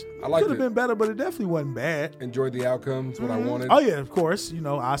match. I liked Could have it. been better, but it definitely wasn't bad. Enjoyed the outcome. It's what I wanted. Oh yeah, of course.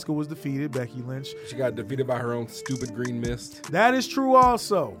 Asuka was defeated. Becky Lynch. She got defeated by her own stupid green mist. That is true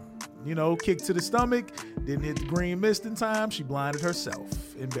also. Kick to the stomach. Didn't hit the green mist in time. She blinded herself.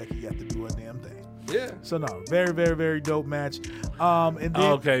 And Becky got to do her damn thing. Yeah. So no, very, very, very dope match. And then,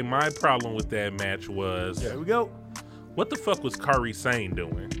 Okay, my problem with that match was, there we go. what the fuck was Kairi Sane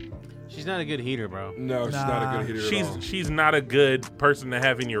doing? She's not a good heater, bro. No, she's not a good hitter at all. She's not a good person to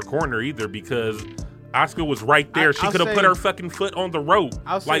have in your corner either because Asuka was right there. She I'll could have say- put her fucking foot on the rope.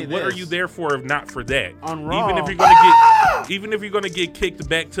 I'll say Like, what are this. you there for if not for that? On Raw- even if you're gonna get kicked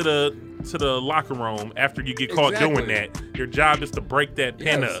back to the locker room after you get caught Exactly. doing that, your job is to break that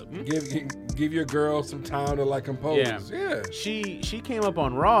pin Yes. up. Give your girl some time to like compose. Yeah. She came up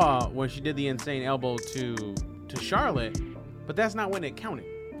on Raw when she did the insane elbow to Charlotte, but that's not when it counted.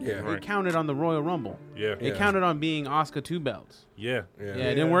 Yeah. It Right. counted on the Royal Rumble. Yeah. It counted on being Asuka 2 belts. Yeah. Yeah,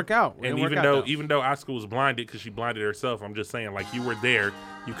 it didn't work out. It And didn't work even out, though Asuka was blinded because she blinded herself, I'm just saying, like, you were there,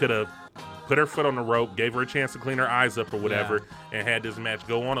 you could have put her foot on the rope, gave her a chance to clean her eyes up or whatever, and had this match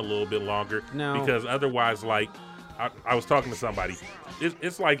go on a little bit longer. No. Because otherwise, like, I was talking to somebody.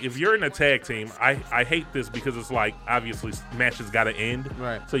 It's like if you're in a tag team, I hate this because it's like obviously matches got to end,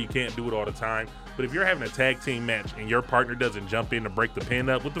 Right. so you can't do it all the time. But if you're having a tag team match and your partner doesn't jump in to break the pin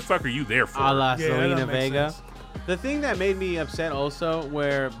up, what the fuck are you there for? a la Yeah, that Selena don't make Vega. sense. The thing that made me upset also,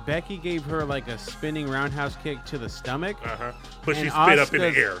 where Becky gave her like a spinning roundhouse kick to the stomach. But she and spit up in the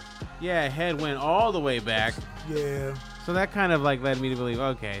Asuka's- air. Yeah, head went all the way back. Yeah. So that kind of like led me to believe,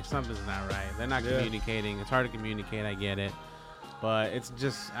 okay, something's not right. They're not communicating. It's hard to communicate. I get it, but it's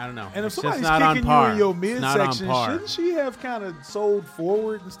just I don't know. And if It's just somebody's not on kicking par. you in your It's not on midsection, par. shouldn't she have kind of sold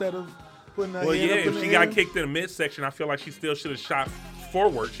forward instead of putting her Well, head yeah, up in if the she air? got kicked in the midsection, I feel like she still should have shot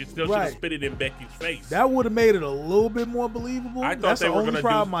forward. She still should have Right. spit it in Becky's face. That would have made it a little bit more believable. I thought That's they the were only gonna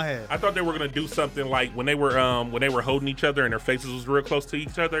problem do, I had. I thought they were gonna do something like when they were holding each other and their faces was real close to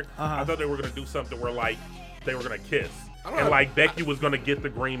each other. I thought they were gonna do something where like they were gonna kiss and like Becky was gonna get the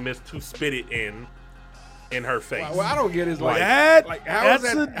green mist to spit it in her face. What I don't get is like, That- how is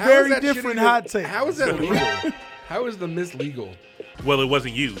that's that, a how very is that shit different even- hot take. How is that legal? How is the mist legal? Well, it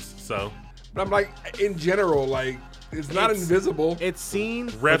wasn't used, so But I'm like, in general, like, it's not It's- invisible. It's seen,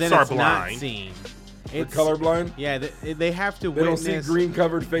 Refs but then are it's not blind. seen. They're It's colorblind. Yeah, they have to They don't witness. see green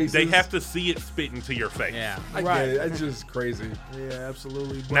covered faces. they have to see it spit into your face. Yeah. I Right. get it. That's just crazy. Yeah,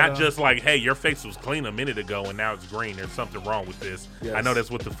 absolutely. But, Not just like, hey, your face was clean a minute ago and now it's green. There's something wrong with this. Yes. I know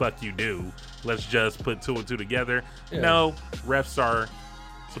that's what the fuck you do. Let's just put two and two together. Yeah. No, refs are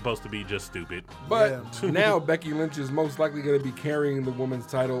supposed to be just stupid. But now Becky Lynch is most likely going to be carrying the women's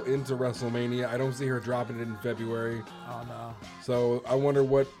title into WrestleMania. I don't see her dropping it in February. Oh no. So I wonder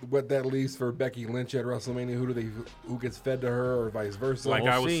what that leaves for Becky Lynch at WrestleMania. Who gets fed to her, or vice versa? Like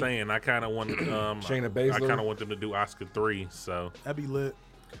We'll I was see. saying, I kind of want Shayna I Baszler. kind of want them to do Oscar 3. So That'd be lit.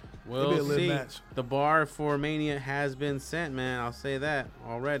 We'll It'd be a lit see. match. The bar for Mania has been set, man. I'll say that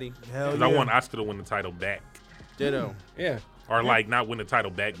already. Hell 'cause yeah. I want Oscar to win the title back, Ditto. Yeah. or like not win the title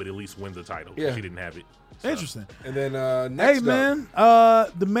back, but at least win the title. Yeah. She didn't have it. Interesting. And then next Hey man,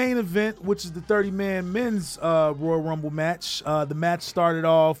 the main event, which is the 30-man men's Royal Rumble match. The match started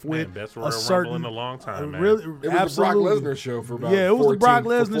off with Man, best a Royal certain Rumble in a long time, man. Really, it was absolutely. the Brock Lesnar show for about Yeah, it was the 14 Brock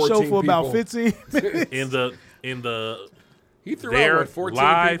Lesnar show 14 for about people. 15 minutes. In the He threw There, out what, 14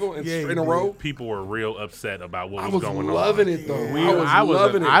 live, people in, Yeah, he in a did. row. people were real upset about what I was was going loving on. it though. I was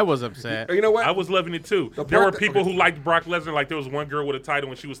loving it. I was upset. You know what? I was loving it too. The There were part- people okay. who liked Brock Lesnar. Like there was one girl with a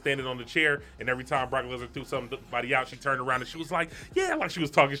title and she was standing on the chair, and every time Brock Lesnar threw somebody out, she turned around and she was like, "Yeah," like she was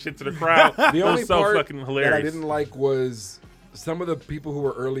talking shit to the crowd. The It only was so part fucking that hilarious. I didn't like was some of the people who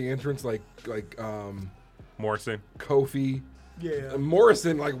were early entrants, like Morrison, Kofi, Yeah.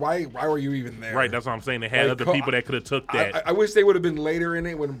 Morrison. Like, why were you even there? right? That's what I'm saying. They had Like, other people that could have took that. I wish they would have been later in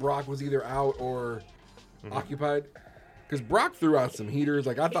it when Brock was either out or Mm-hmm. occupied. Because Brock threw out some heaters.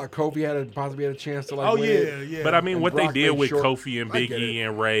 Like I thought Kofi possibly had a chance to like. Oh win yeah, it. yeah. But I mean, And what Brock they did made with sure- Kofi and I Big get E it.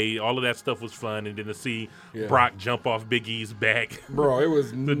 and Ray, all of that stuff was fun. And then to see Yeah. Brock jump off Big E's back, Bro, it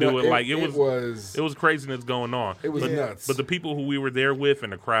was to do it like it was was it was craziness going on. It was but, nuts. But the people who we were there with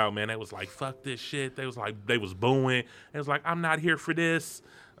and the crowd, man, they was like, "Fuck this shit." They was like, they was booing. It was like, "I'm not here for this."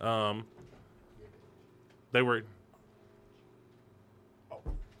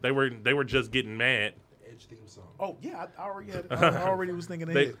 They were just getting mad. Oh yeah, I already had. I already was thinking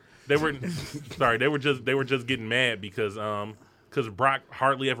ahead. They were sorry. They were just getting mad because Brock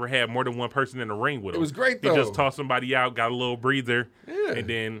hardly ever had more than one person in the ring with him. It was great, He though. just tossed somebody out, got a little breather, Yeah. and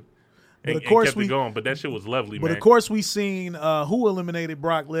then But and of course kept it going. But that shit was lovely, But man. of course we seen who eliminated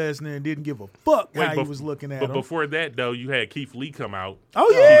Brock Lesnar and didn't give a fuck how he was looking at him. But before that, though, you had Keith Lee come out.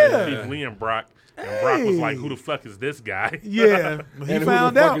 Oh, yeah. Keith Lee and Brock. And Brock was like, who the fuck is this guy? Yeah. He and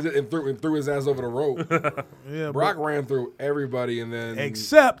found who the fuck out. is it? And threw his ass over the rope. Yeah, Brock ran through everybody and then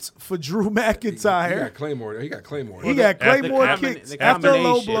except for Drew he McIntyre. got Claymore. He got Claymore. He got Claymore kicks after a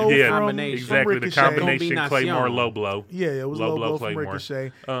low blow from exactly, the Ricochet. combination Claymore low blow. Yeah, it was low blow from Claymore.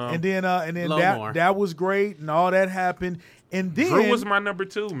 Ricochet. And then that was great and all that happened. And then Drew was my number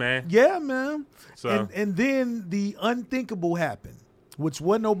 2, man. Yeah, man. So and then the unthinkable happened, which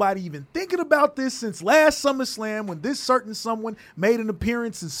wasn't nobody even thinking about this since last SummerSlam when this certain someone made an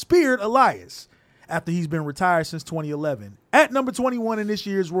appearance and speared Elias after he's been retired since 2011. At number 21 in this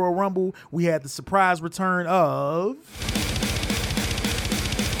year's Royal Rumble, we had the surprise return of...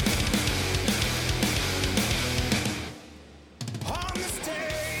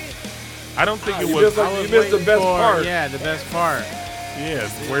 I don't think it you was. missed the best part. Yeah, the best part. Yeah,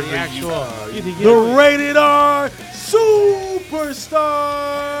 where's the actual. The Rated R Superstar.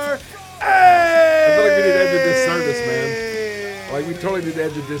 I feel like we did Edge a disservice, man. Like we totally did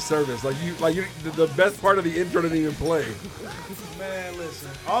Edge a disservice. The best part of the intro didn't even play. Man, listen.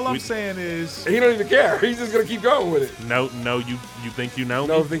 All I'm saying is he don't even care. He's just gonna keep going with it. No, you think you know me?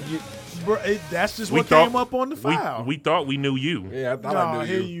 No, think you. Bro, that's just what came up on the file. We thought we knew you. Yeah, I thought I knew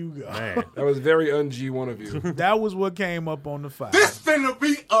here you. you go. Man. That was very un-G1 of you. That was what came up on the file. This finna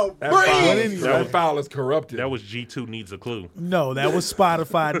be a That file is corrupted. That was G2 needs a clue. No, that was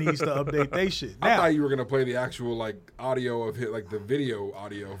Spotify needs to update they shit. I Now, thought you were gonna play the actual audio of him, like the video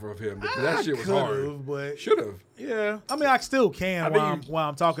audio of him. Because that shit was hard. But should have. Yeah, I mean, I still can while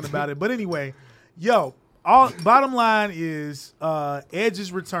I'm talking about it. But anyway, bottom line is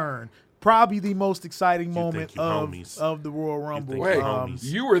Edge's return. Probably the most exciting moment of the Royal Rumble. Wait,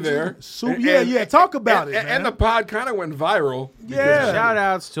 you were there. Talk about it, man. And the pod kind of went viral. Yeah. Shout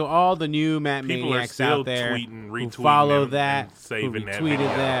outs to all the new Matt Maniacs out there who follow that, who retweeted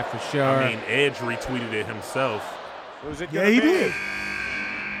that for sure. I mean, Edge retweeted it himself. Yeah, he did.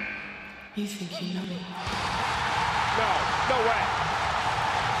 You think you know me? No way.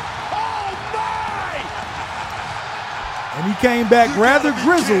 Oh, my! And he came back rather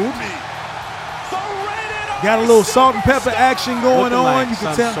grizzled. Got a little salt and pepper action going on. Like you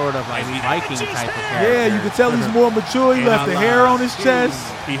can tell sort of like Viking type of character. Yeah, you can tell he's more mature. He left the hair on his chest.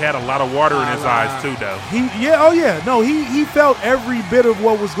 He had a lot of water in his eyes too, though. He felt every bit of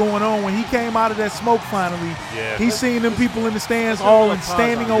what was going on when he came out of that smoke finally. Yeah. He seen them people in the stands all in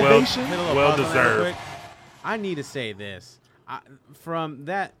standing ovation. Well deserved. I need to say this. From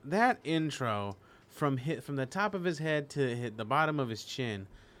that intro, from the top of his head to the bottom of his chin,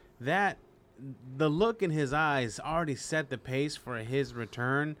 the look in his eyes already set the pace for his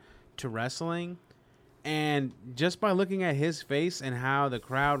return to wrestling. And just by looking at his face and how the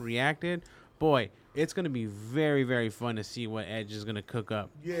crowd reacted, boy, it's going to be very, very fun to see what Edge is going to cook up.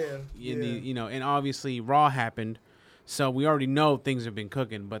 And obviously Raw happened, so we already know things have been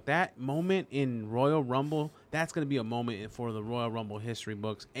cooking. But that moment in Royal Rumble, that's going to be a moment for the Royal Rumble history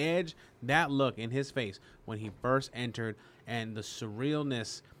books. Edge, that look in his face when he first entered and the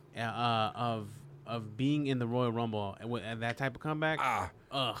surrealness of being in the Royal Rumble and that type of comeback.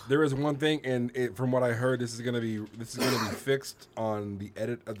 There is one thing, and from what I heard, this is gonna be fixed on the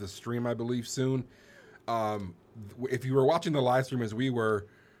edit of the stream, I believe, soon. If you were watching the live stream as we were,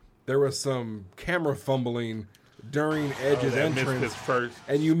 there was some camera fumbling during Edge's entrance,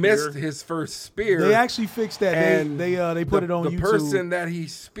 and you missed his first spear. They actually fixed that. And they put it on YouTube. The person that he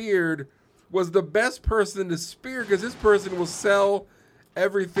speared was the best person to spear because this person will sell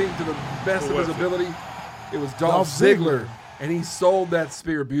everything to the best of his ability. It was Dolph Ziggler, and he sold that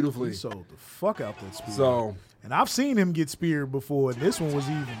spear beautifully. He sold the fuck out that spear. And I've seen him get speared before, and this one was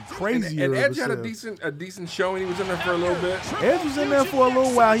even crazier. And Edge had a decent showing. He was in there for a little bit. Edge was in there for a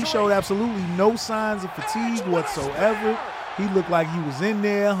little while. He showed absolutely no signs of fatigue whatsoever. He looked like he was in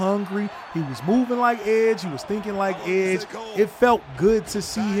there hungry. He was moving like Edge. He was thinking like Edge. It felt good to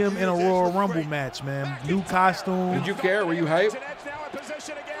see him in a Royal Rumble match, man. New costume. Did you care? Were you hyped?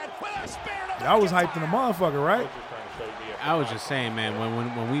 I was hyped in the motherfucker, right? I was just saying, man,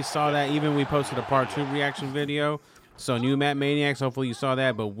 when we saw that, even we posted a part 2 reaction video. So new Matt Maniacs, hopefully you saw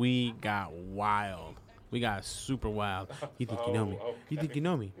that, but we got wild. We got super wild. You think you know me? You think you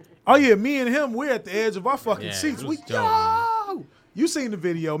know me? Oh yeah, me and him, we're at the edge of our fucking seats. You You seen the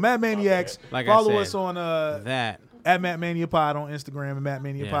video, Matt Maniacs. Like follow I said, us on that at Matt Mania Pod on Instagram and Matt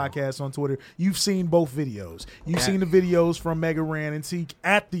Mania Podcast on Twitter. You've seen both videos. You've seen the videos from Mega Ran and Teak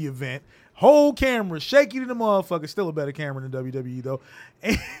at the event. Whole camera, shaky to the motherfucker. Still a better camera than WWE though.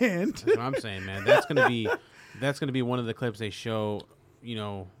 And that's what I'm saying, man. That's gonna be one of the clips they show.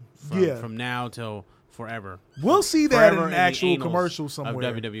 From now till forever. We'll see that in an actual commercial somewhere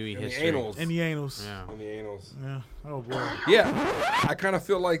of WWE history. In the anals. Yeah. In the anals. Yeah. Oh boy. Yeah. I kind of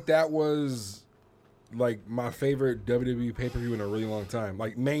feel like that was like my favorite WWE pay-per-view in a really long time.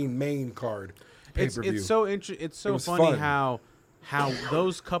 Like main card pay-per-view. It's so funny fun. how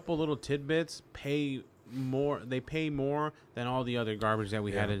those couple little tidbits pay more. They pay more than all the other garbage that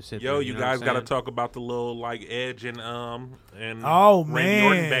we had to sit. You guys got to talk about the little like Edge and Randy man.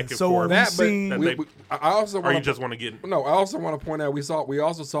 Orton back and so forth. I also want you just want to get I also want to point out we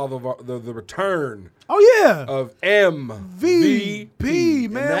also saw the return. Oh yeah, of MVP,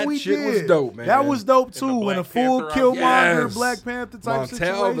 man. That shit was dope, man. That was dope too. In a full Killmonger Black Panther type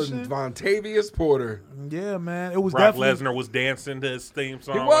Montel, situation. Vontavious Porter. Yeah, man. It was Brock definitely. Lesnar was dancing to his theme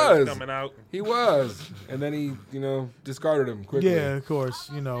song. He was coming out. He was, and then he discarded him quickly. Yeah, of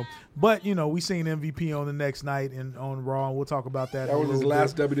course. But we seen MVP on the next night and on Raw. And we'll talk about that. That was his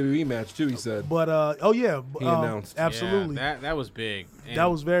last WWE match too. He said. But he announced. Absolutely. Yeah, that was big. And that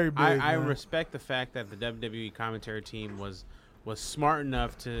was very big. I respect the fact that the WWE commentary team was smart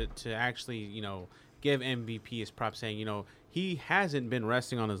enough to actually give MVP his props, saying he hasn't been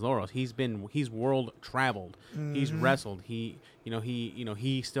resting on his laurels. He's world traveled. Mm-hmm. He's wrestled. He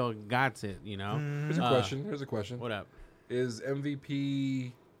still got it. Here's a question. What up? Is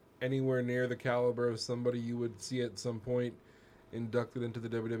MVP anywhere near the caliber of somebody you would see at some point inducted into the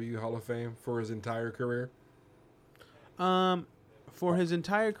WWE Hall of Fame for his entire career? For his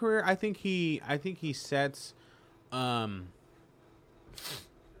entire career, I think he sets a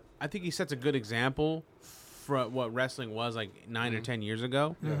good example for what wrestling was like 9 or 10 years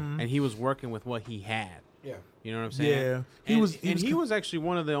ago, and he was working with what he had. Yeah, you know what I'm saying? Yeah, he was actually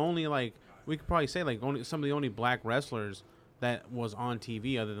one of the only, like, we could probably say, like, some of the only black wrestlers that was on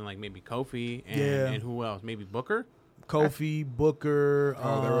TV, other than like maybe Kofi and who else? Maybe Booker. Kofi, Booker.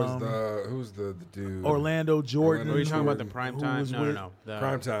 There was who's the dude? Orlando Jordan. Are you talking about the prime time? No. The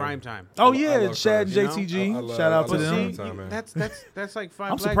prime time. Oh yeah, Shad and JTG. Shout out to them. That's like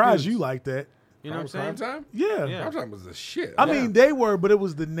 5 I'm black surprised dudes. you like that. You know what I'm saying? Prime time? Yeah. Prime time was the shit. I mean, they were, but it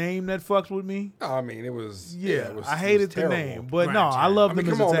was the name that fucked with me. No, I mean, it was. I hated the name, but no, I love them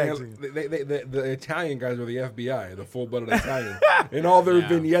as a tag team. The Italian guys were the FBI, the full-blooded Italian, and all their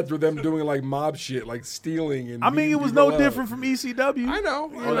vignettes were them doing like mob shit, like stealing. And I mean, it was no different from ECW. I know.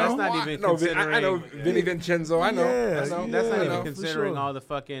 That's not even considering. I know Vinny Vincenzo. I know. Yeah, that's not even considering all the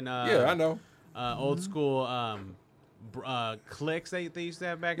fucking. I know. Old school. Cliques they used to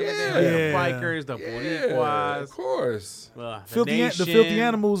have back in the day, like the bikers, the Boricuas, of course, the filthy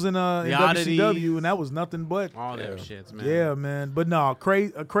animals in WCW, and that was nothing but all them shits, man. Yeah, man. But no,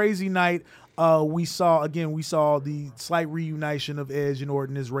 a crazy night. We saw the slight reunition of Edge and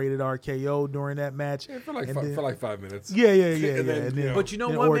Orton as rated RKO during that match. Yeah, for like 5 minutes. Yeah. And then, but you know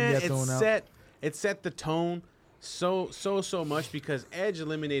what, man? It set the tone so much because Edge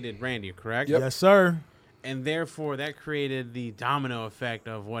eliminated Randy, correct? Yep. Yes, sir. And therefore, that created the domino effect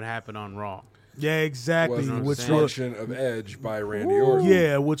of what happened on Raw. Yeah, exactly. Destruction of Edge by Randy Orton.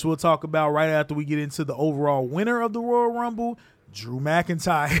 Yeah, which we'll talk about right after we get into the overall winner of the Royal Rumble, Drew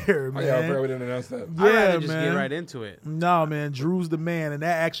McIntyre, man. Oh, yeah, I forgot we didn't announce that. Yeah, I'd rather just get right into it. No, man, Drew's the man, and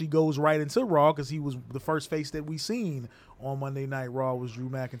that actually goes right into Raw because he was the first face that we seen on Monday Night Raw was Drew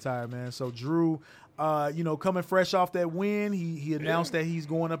McIntyre, man. So Drew, coming fresh off that win, he announced that he's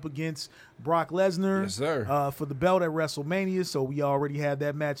going up against Brock Lesnar, yes, sir, for the belt at WrestleMania. So we already had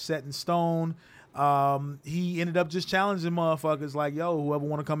that match set in stone. He ended up just challenging motherfuckers like, yo, whoever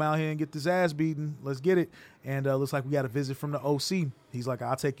want to come out here and get this ass beaten, let's get it. And looks like we got a visit from the OC. He's like,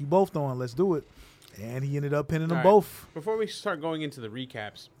 I'll take you both on. Let's do it. And he ended up pinning them both. Before we start going into the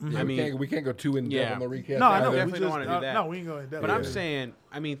recaps, we can't go too in depth on the recaps. No, I know. We definitely don't want to do that. No, we ain't going in depth. But I'm saying,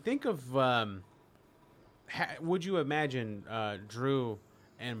 think of, would you imagine Drew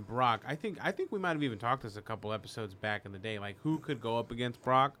and Brock? I think we might have even talked this a couple episodes back in the day. Like, who could go up against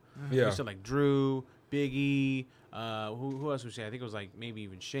Brock? Yeah. We said like Drew, Big E. Who else would say? I think it was like maybe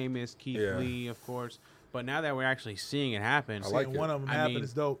even Sheamus, Keith Lee, of course. But now that we're actually seeing it happen, one of them happen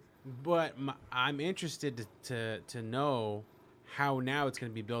is dope. But I'm interested to know how now it's going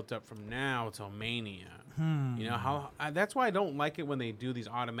to be built up from now till Mania. You know how that's why I don't like it when they do these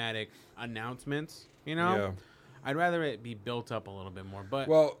automatic announcements. I'd rather it be built up a little bit more. But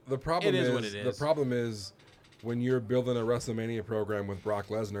the problem is what it is. The problem is when you're building a WrestleMania program with Brock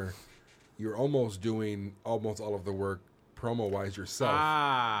Lesnar, you're almost doing almost all of the work promo-wise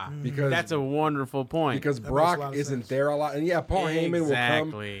yourself. Because that's a wonderful point. Because Brock isn't there a lot. And, Paul Heyman will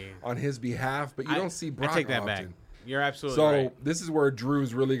come on his behalf, but you don't see Brock I take that often. back. You're absolutely right. So this is where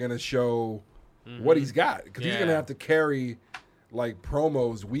Drew's really going to show what he's got. Because he's going to have to carry,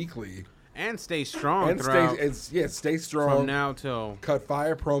 promos weekly. And stay strong and stay strong. From now till... Cut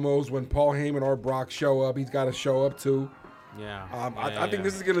fire promos when Paul Heyman or Brock show up. He's got to show up, too. I think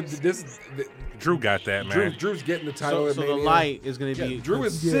this is going to... Drew got that, man. Drew's getting the title. So the light is going to be Drew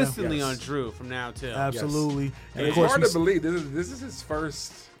is consistently on Drew from now till. Absolutely. Yes. And it's hard to believe this is his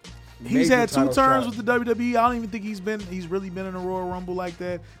first. He's had 2 turns with the WWE. I don't even think he's really been in a Royal Rumble like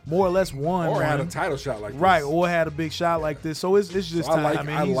that. More or less one. Or had a title shot like this. Right, or had a big shot like this. So it's just time.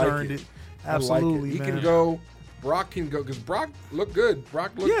 He's earned it. Absolutely, He man. can go. Brock can go because Brock looked good.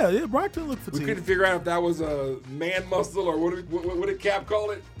 Brock didn't look fatigued. We couldn't figure out if that was a man muscle or what did Cap call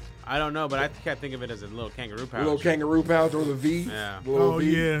it? I don't know, but I can't think of it as a little kangaroo pouch. A little kangaroo pouch or the V. Yeah.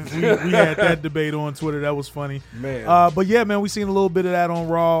 Yeah. We had that debate on Twitter. That was funny. Man. But yeah, man, we seen a little bit of that on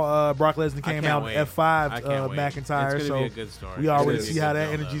Raw. Brock Lesnar came out F5 It's McIntyre. going to be a good story. We already see how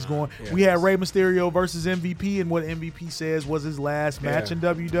that energy's going. Yeah. We had Rey Mysterio versus MVP, and what MVP says was his last match in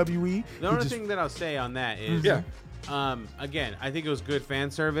WWE. The only thing that I'll say on that is, again, I think it was good fan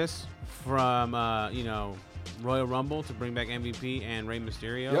service from, Royal Rumble to bring back MVP and Rey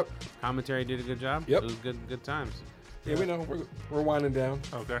Mysterio. Yep. Commentary did a good job. Yep. It was good times. Yeah, we know. We're winding down.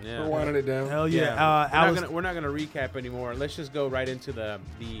 Okay. Yeah. We're winding it down. Hell yeah. We're not gonna recap anymore. Let's just go right into the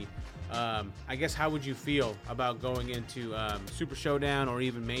I guess how would you feel about going into Super Showdown or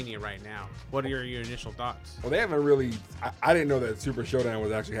even Mania right now? What are your initial thoughts? Well, they haven't really. I didn't know that Super Showdown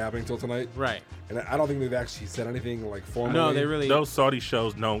was actually happening until tonight. Right. And I don't think they've actually said anything formally. No, they really. Those Saudi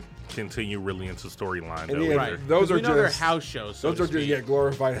shows don't continue really into storyline. Right. Those are just they're house shows. Those are just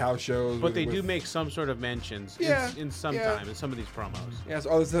glorified house shows. But they do make some sort of mentions. In some time in some of these promos. Yes.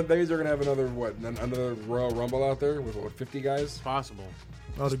 Yeah, so maybe they're gonna have another Royal Rumble out there with 50 guys. Possible.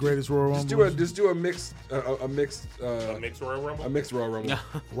 Oh, the greatest Royal Rumble. Just do a mixed Royal Rumble. A mixed Royal Rumble.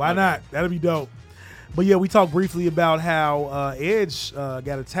 Why not? That'd be dope. But yeah, we talked briefly about how Edge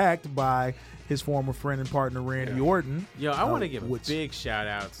got attacked by his former friend and partner Randy Orton. Yo, I want to give a big shout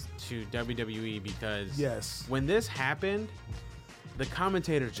outs to WWE because when this happened, the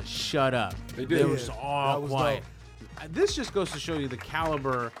commentators just shut up. They did. They were just all quiet. This just goes to show you the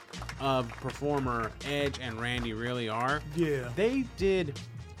caliber of performer Edge and Randy really are. Yeah. They did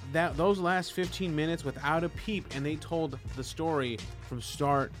those last 15 minutes without a peep, and they told the story from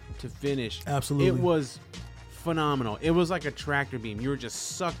start to finish. Absolutely. It was phenomenal. It was like a tractor beam. You were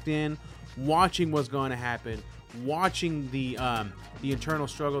just sucked in, watching what's going to happen, watching the internal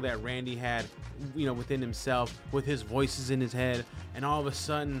struggle that Randy had, within himself, with his voices in his head, and all of a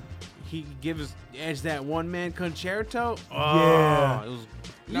sudden he gives Edge that one-man concerto. Yeah.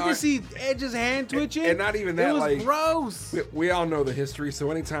 You can see Edge's hand twitching. And not even that, it was gross. We all know the history,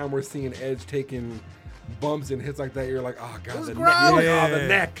 so anytime we're seeing Edge taking bumps and hits like that, you're like, oh, God,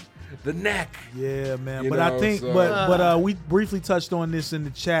 the neck. Yeah, man. I think, but we briefly touched on this in the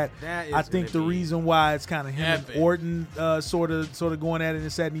chat. I think the reason why it's kind of him and Orton sort of going at it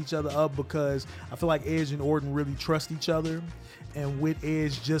and setting each other up, because I feel like Edge and Orton really trust each other. And with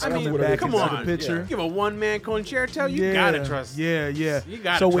Edge just coming back into the picture. Yeah. Give a one-man concerto, you gotta trust. Yeah. You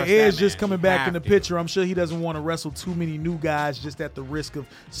gotta so with Edge just man. coming back in the picture, I'm sure he doesn't want to wrestle too many new guys just at the risk of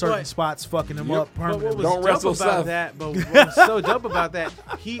certain spots fucking him up permanently. But what was so dope about that,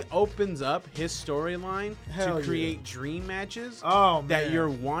 he opens up his storyline to create dream matches that you're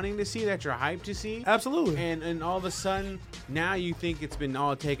wanting to see, that you're hyped to see. Absolutely. And all of a sudden, now you think it's been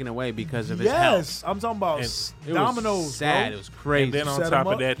all taken away because of his health. Yes, I'm talking about dominoes. It was sad. Bro. It was crazy. And then on top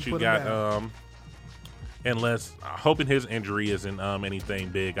of that, you got unless hoping his injury isn't anything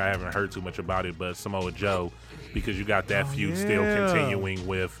big. I haven't heard too much about it, but Samoa Joe, because you got that feud still continuing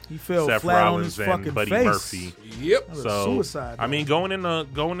with Seth Rollins and Buddy Murphy. Yep. So suicide, I mean, going in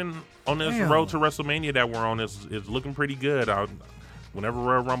on this road to WrestleMania that we're on is looking pretty good. Whenever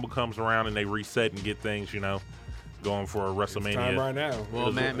Royal Rumble comes around and they reset and get things, going for a WrestleMania. It's time right now.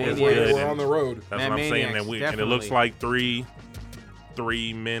 Well, we're on the road. That's what I'm saying. And it looks like three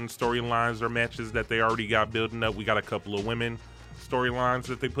men storylines or matches that they already got building up. We got a couple of women storylines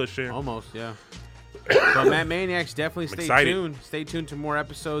that they push in. Almost, yeah. So Matt Maniacs, definitely stay tuned. Stay tuned to more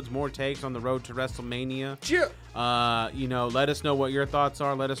episodes, more takes on the road to WrestleMania. Yeah. Let us know what your thoughts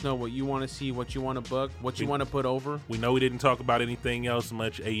are. Let us know what you want to see, what you want to book, what you want to put over. We know we didn't talk about anything else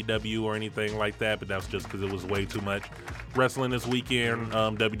much, AEW or anything like that, but that's just because it was way too much wrestling this weekend.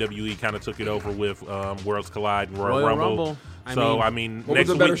 WWE kind of took it over with Worlds Collide and Royal Rumble. I mean, what next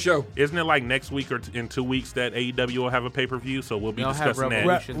was a better week, show? Isn't it like next week or in 2 weeks that AEW will have a pay-per-view? So we'll be discussing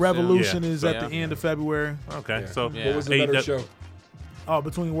that. Revolution is at the end of February. Okay, so what was the better show? Oh,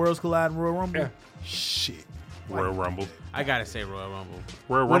 between Worlds Collide and Royal Rumble? Yeah. Shit. Royal Rumble. I gotta say Royal Rumble.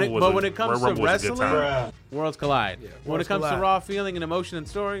 When it comes to wrestling, Worlds Collide. Yeah. When it comes to raw feeling and emotion and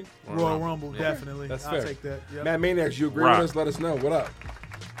story, Royal Rumble, definitely. That's I'll fair. take that. Yep. Matt Maniacs, you agree with us? Let us know. What up?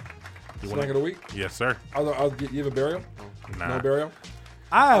 Snack of the week? Yes, sir. You have a burial? Nah. No burial?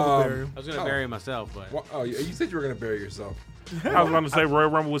 I have a burial. I was gonna bury myself, but you said you were gonna bury yourself. I was going to say Royal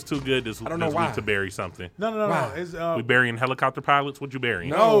Rumble was too good this week to bury something. No. It's, we burying helicopter pilots? What you burying?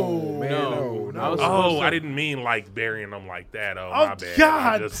 No. I didn't mean like burying them like that. Oh, my bad.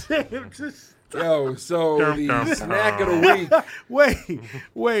 God. Yo, so the snack of the week.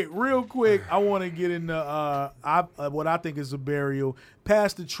 Wait, real quick. I want to get into what I think is a burial.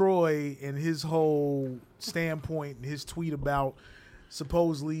 Pastor Troy and his whole standpoint and his tweet about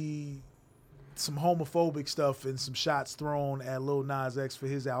supposedly some homophobic stuff and some shots thrown at Lil Nas X for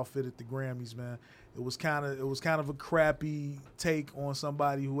his outfit at the Grammys, man. It was kind of a crappy take on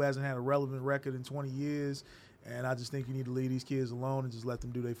somebody who hasn't had a relevant record in 20 years. And I just think you need to leave these kids alone and just let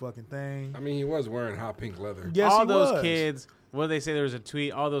them do their fucking thing. I mean, he was wearing hot pink leather. Yes, all those kids, what did they say? There was a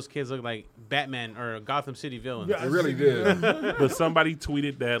tweet. All those kids look like Batman or Gotham City villains. Yeah, they really did. But somebody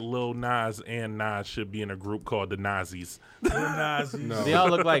tweeted that Lil Nas and Nas should be in a group called the Nazis. The Nazis. No. They all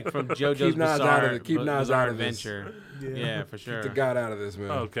look like from JoJo's Bizarre Adventure. Yeah, for sure. Keep the God out of this,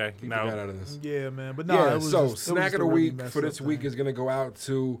 man. Okay. Keep the God out of this. Yeah, man. But snack of the week for this week is going to go out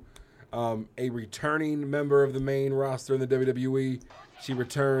to a returning member of the main roster in the WWE. She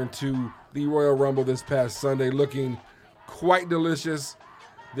returned to the Royal Rumble this past Sunday looking quite delicious.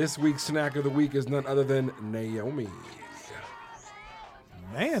 This week's snack of the week is none other than Naomi.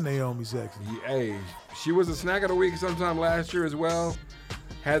 Man, Naomi's sexy. Hey, she was a snack of the week sometime last year as well.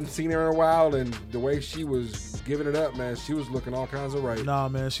 Hadn't seen her in a while, and the way she was giving it up, man, she was looking all kinds of right. Nah,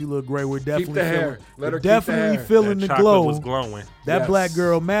 man, she looked great. We're definitely keep the hair. Let her definitely keep the hair. feeling that the glow. Was glowing. That black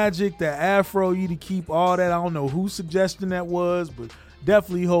girl magic, that afro, you to keep all that. I don't know whose suggestion that was, but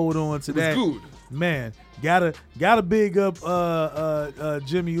definitely hold on to that. It was good. Man, gotta big up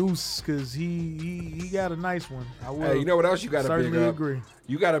Jimmy Uso because he got a nice one. Hey, you know what else you got to big up? Agree.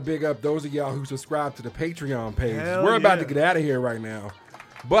 You got to big up those of y'all who subscribe to the Patreon page. Hell We're about to get out of here right now,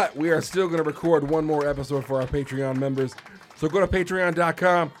 but we are still going to record one more episode for our Patreon members. So go to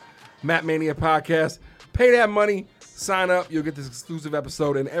patreon.com, Matt Mania Podcast. Pay that money, sign up. You'll get this exclusive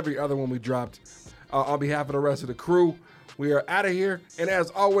episode and every other one we dropped. On behalf of the rest of the crew, we are out of here. And as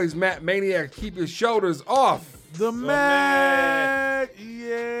always, Matt Maniac, keep your shoulders off. The Mac.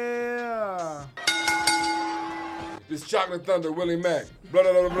 Yeah. This Chocolate Thunder, Willie Mack. Blah,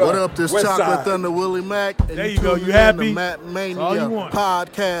 blah, blah, blah. What up, this West Chocolate Side. Thunder, Willie Mack. And There you go. You tune in happy? to Matt Mania all you want.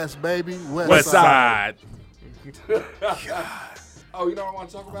 Podcast, baby. West Side. Oh, you know what I want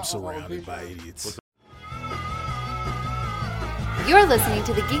to talk about? I'm surrounded by idiots. You're listening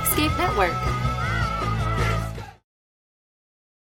to the Geekscape Network.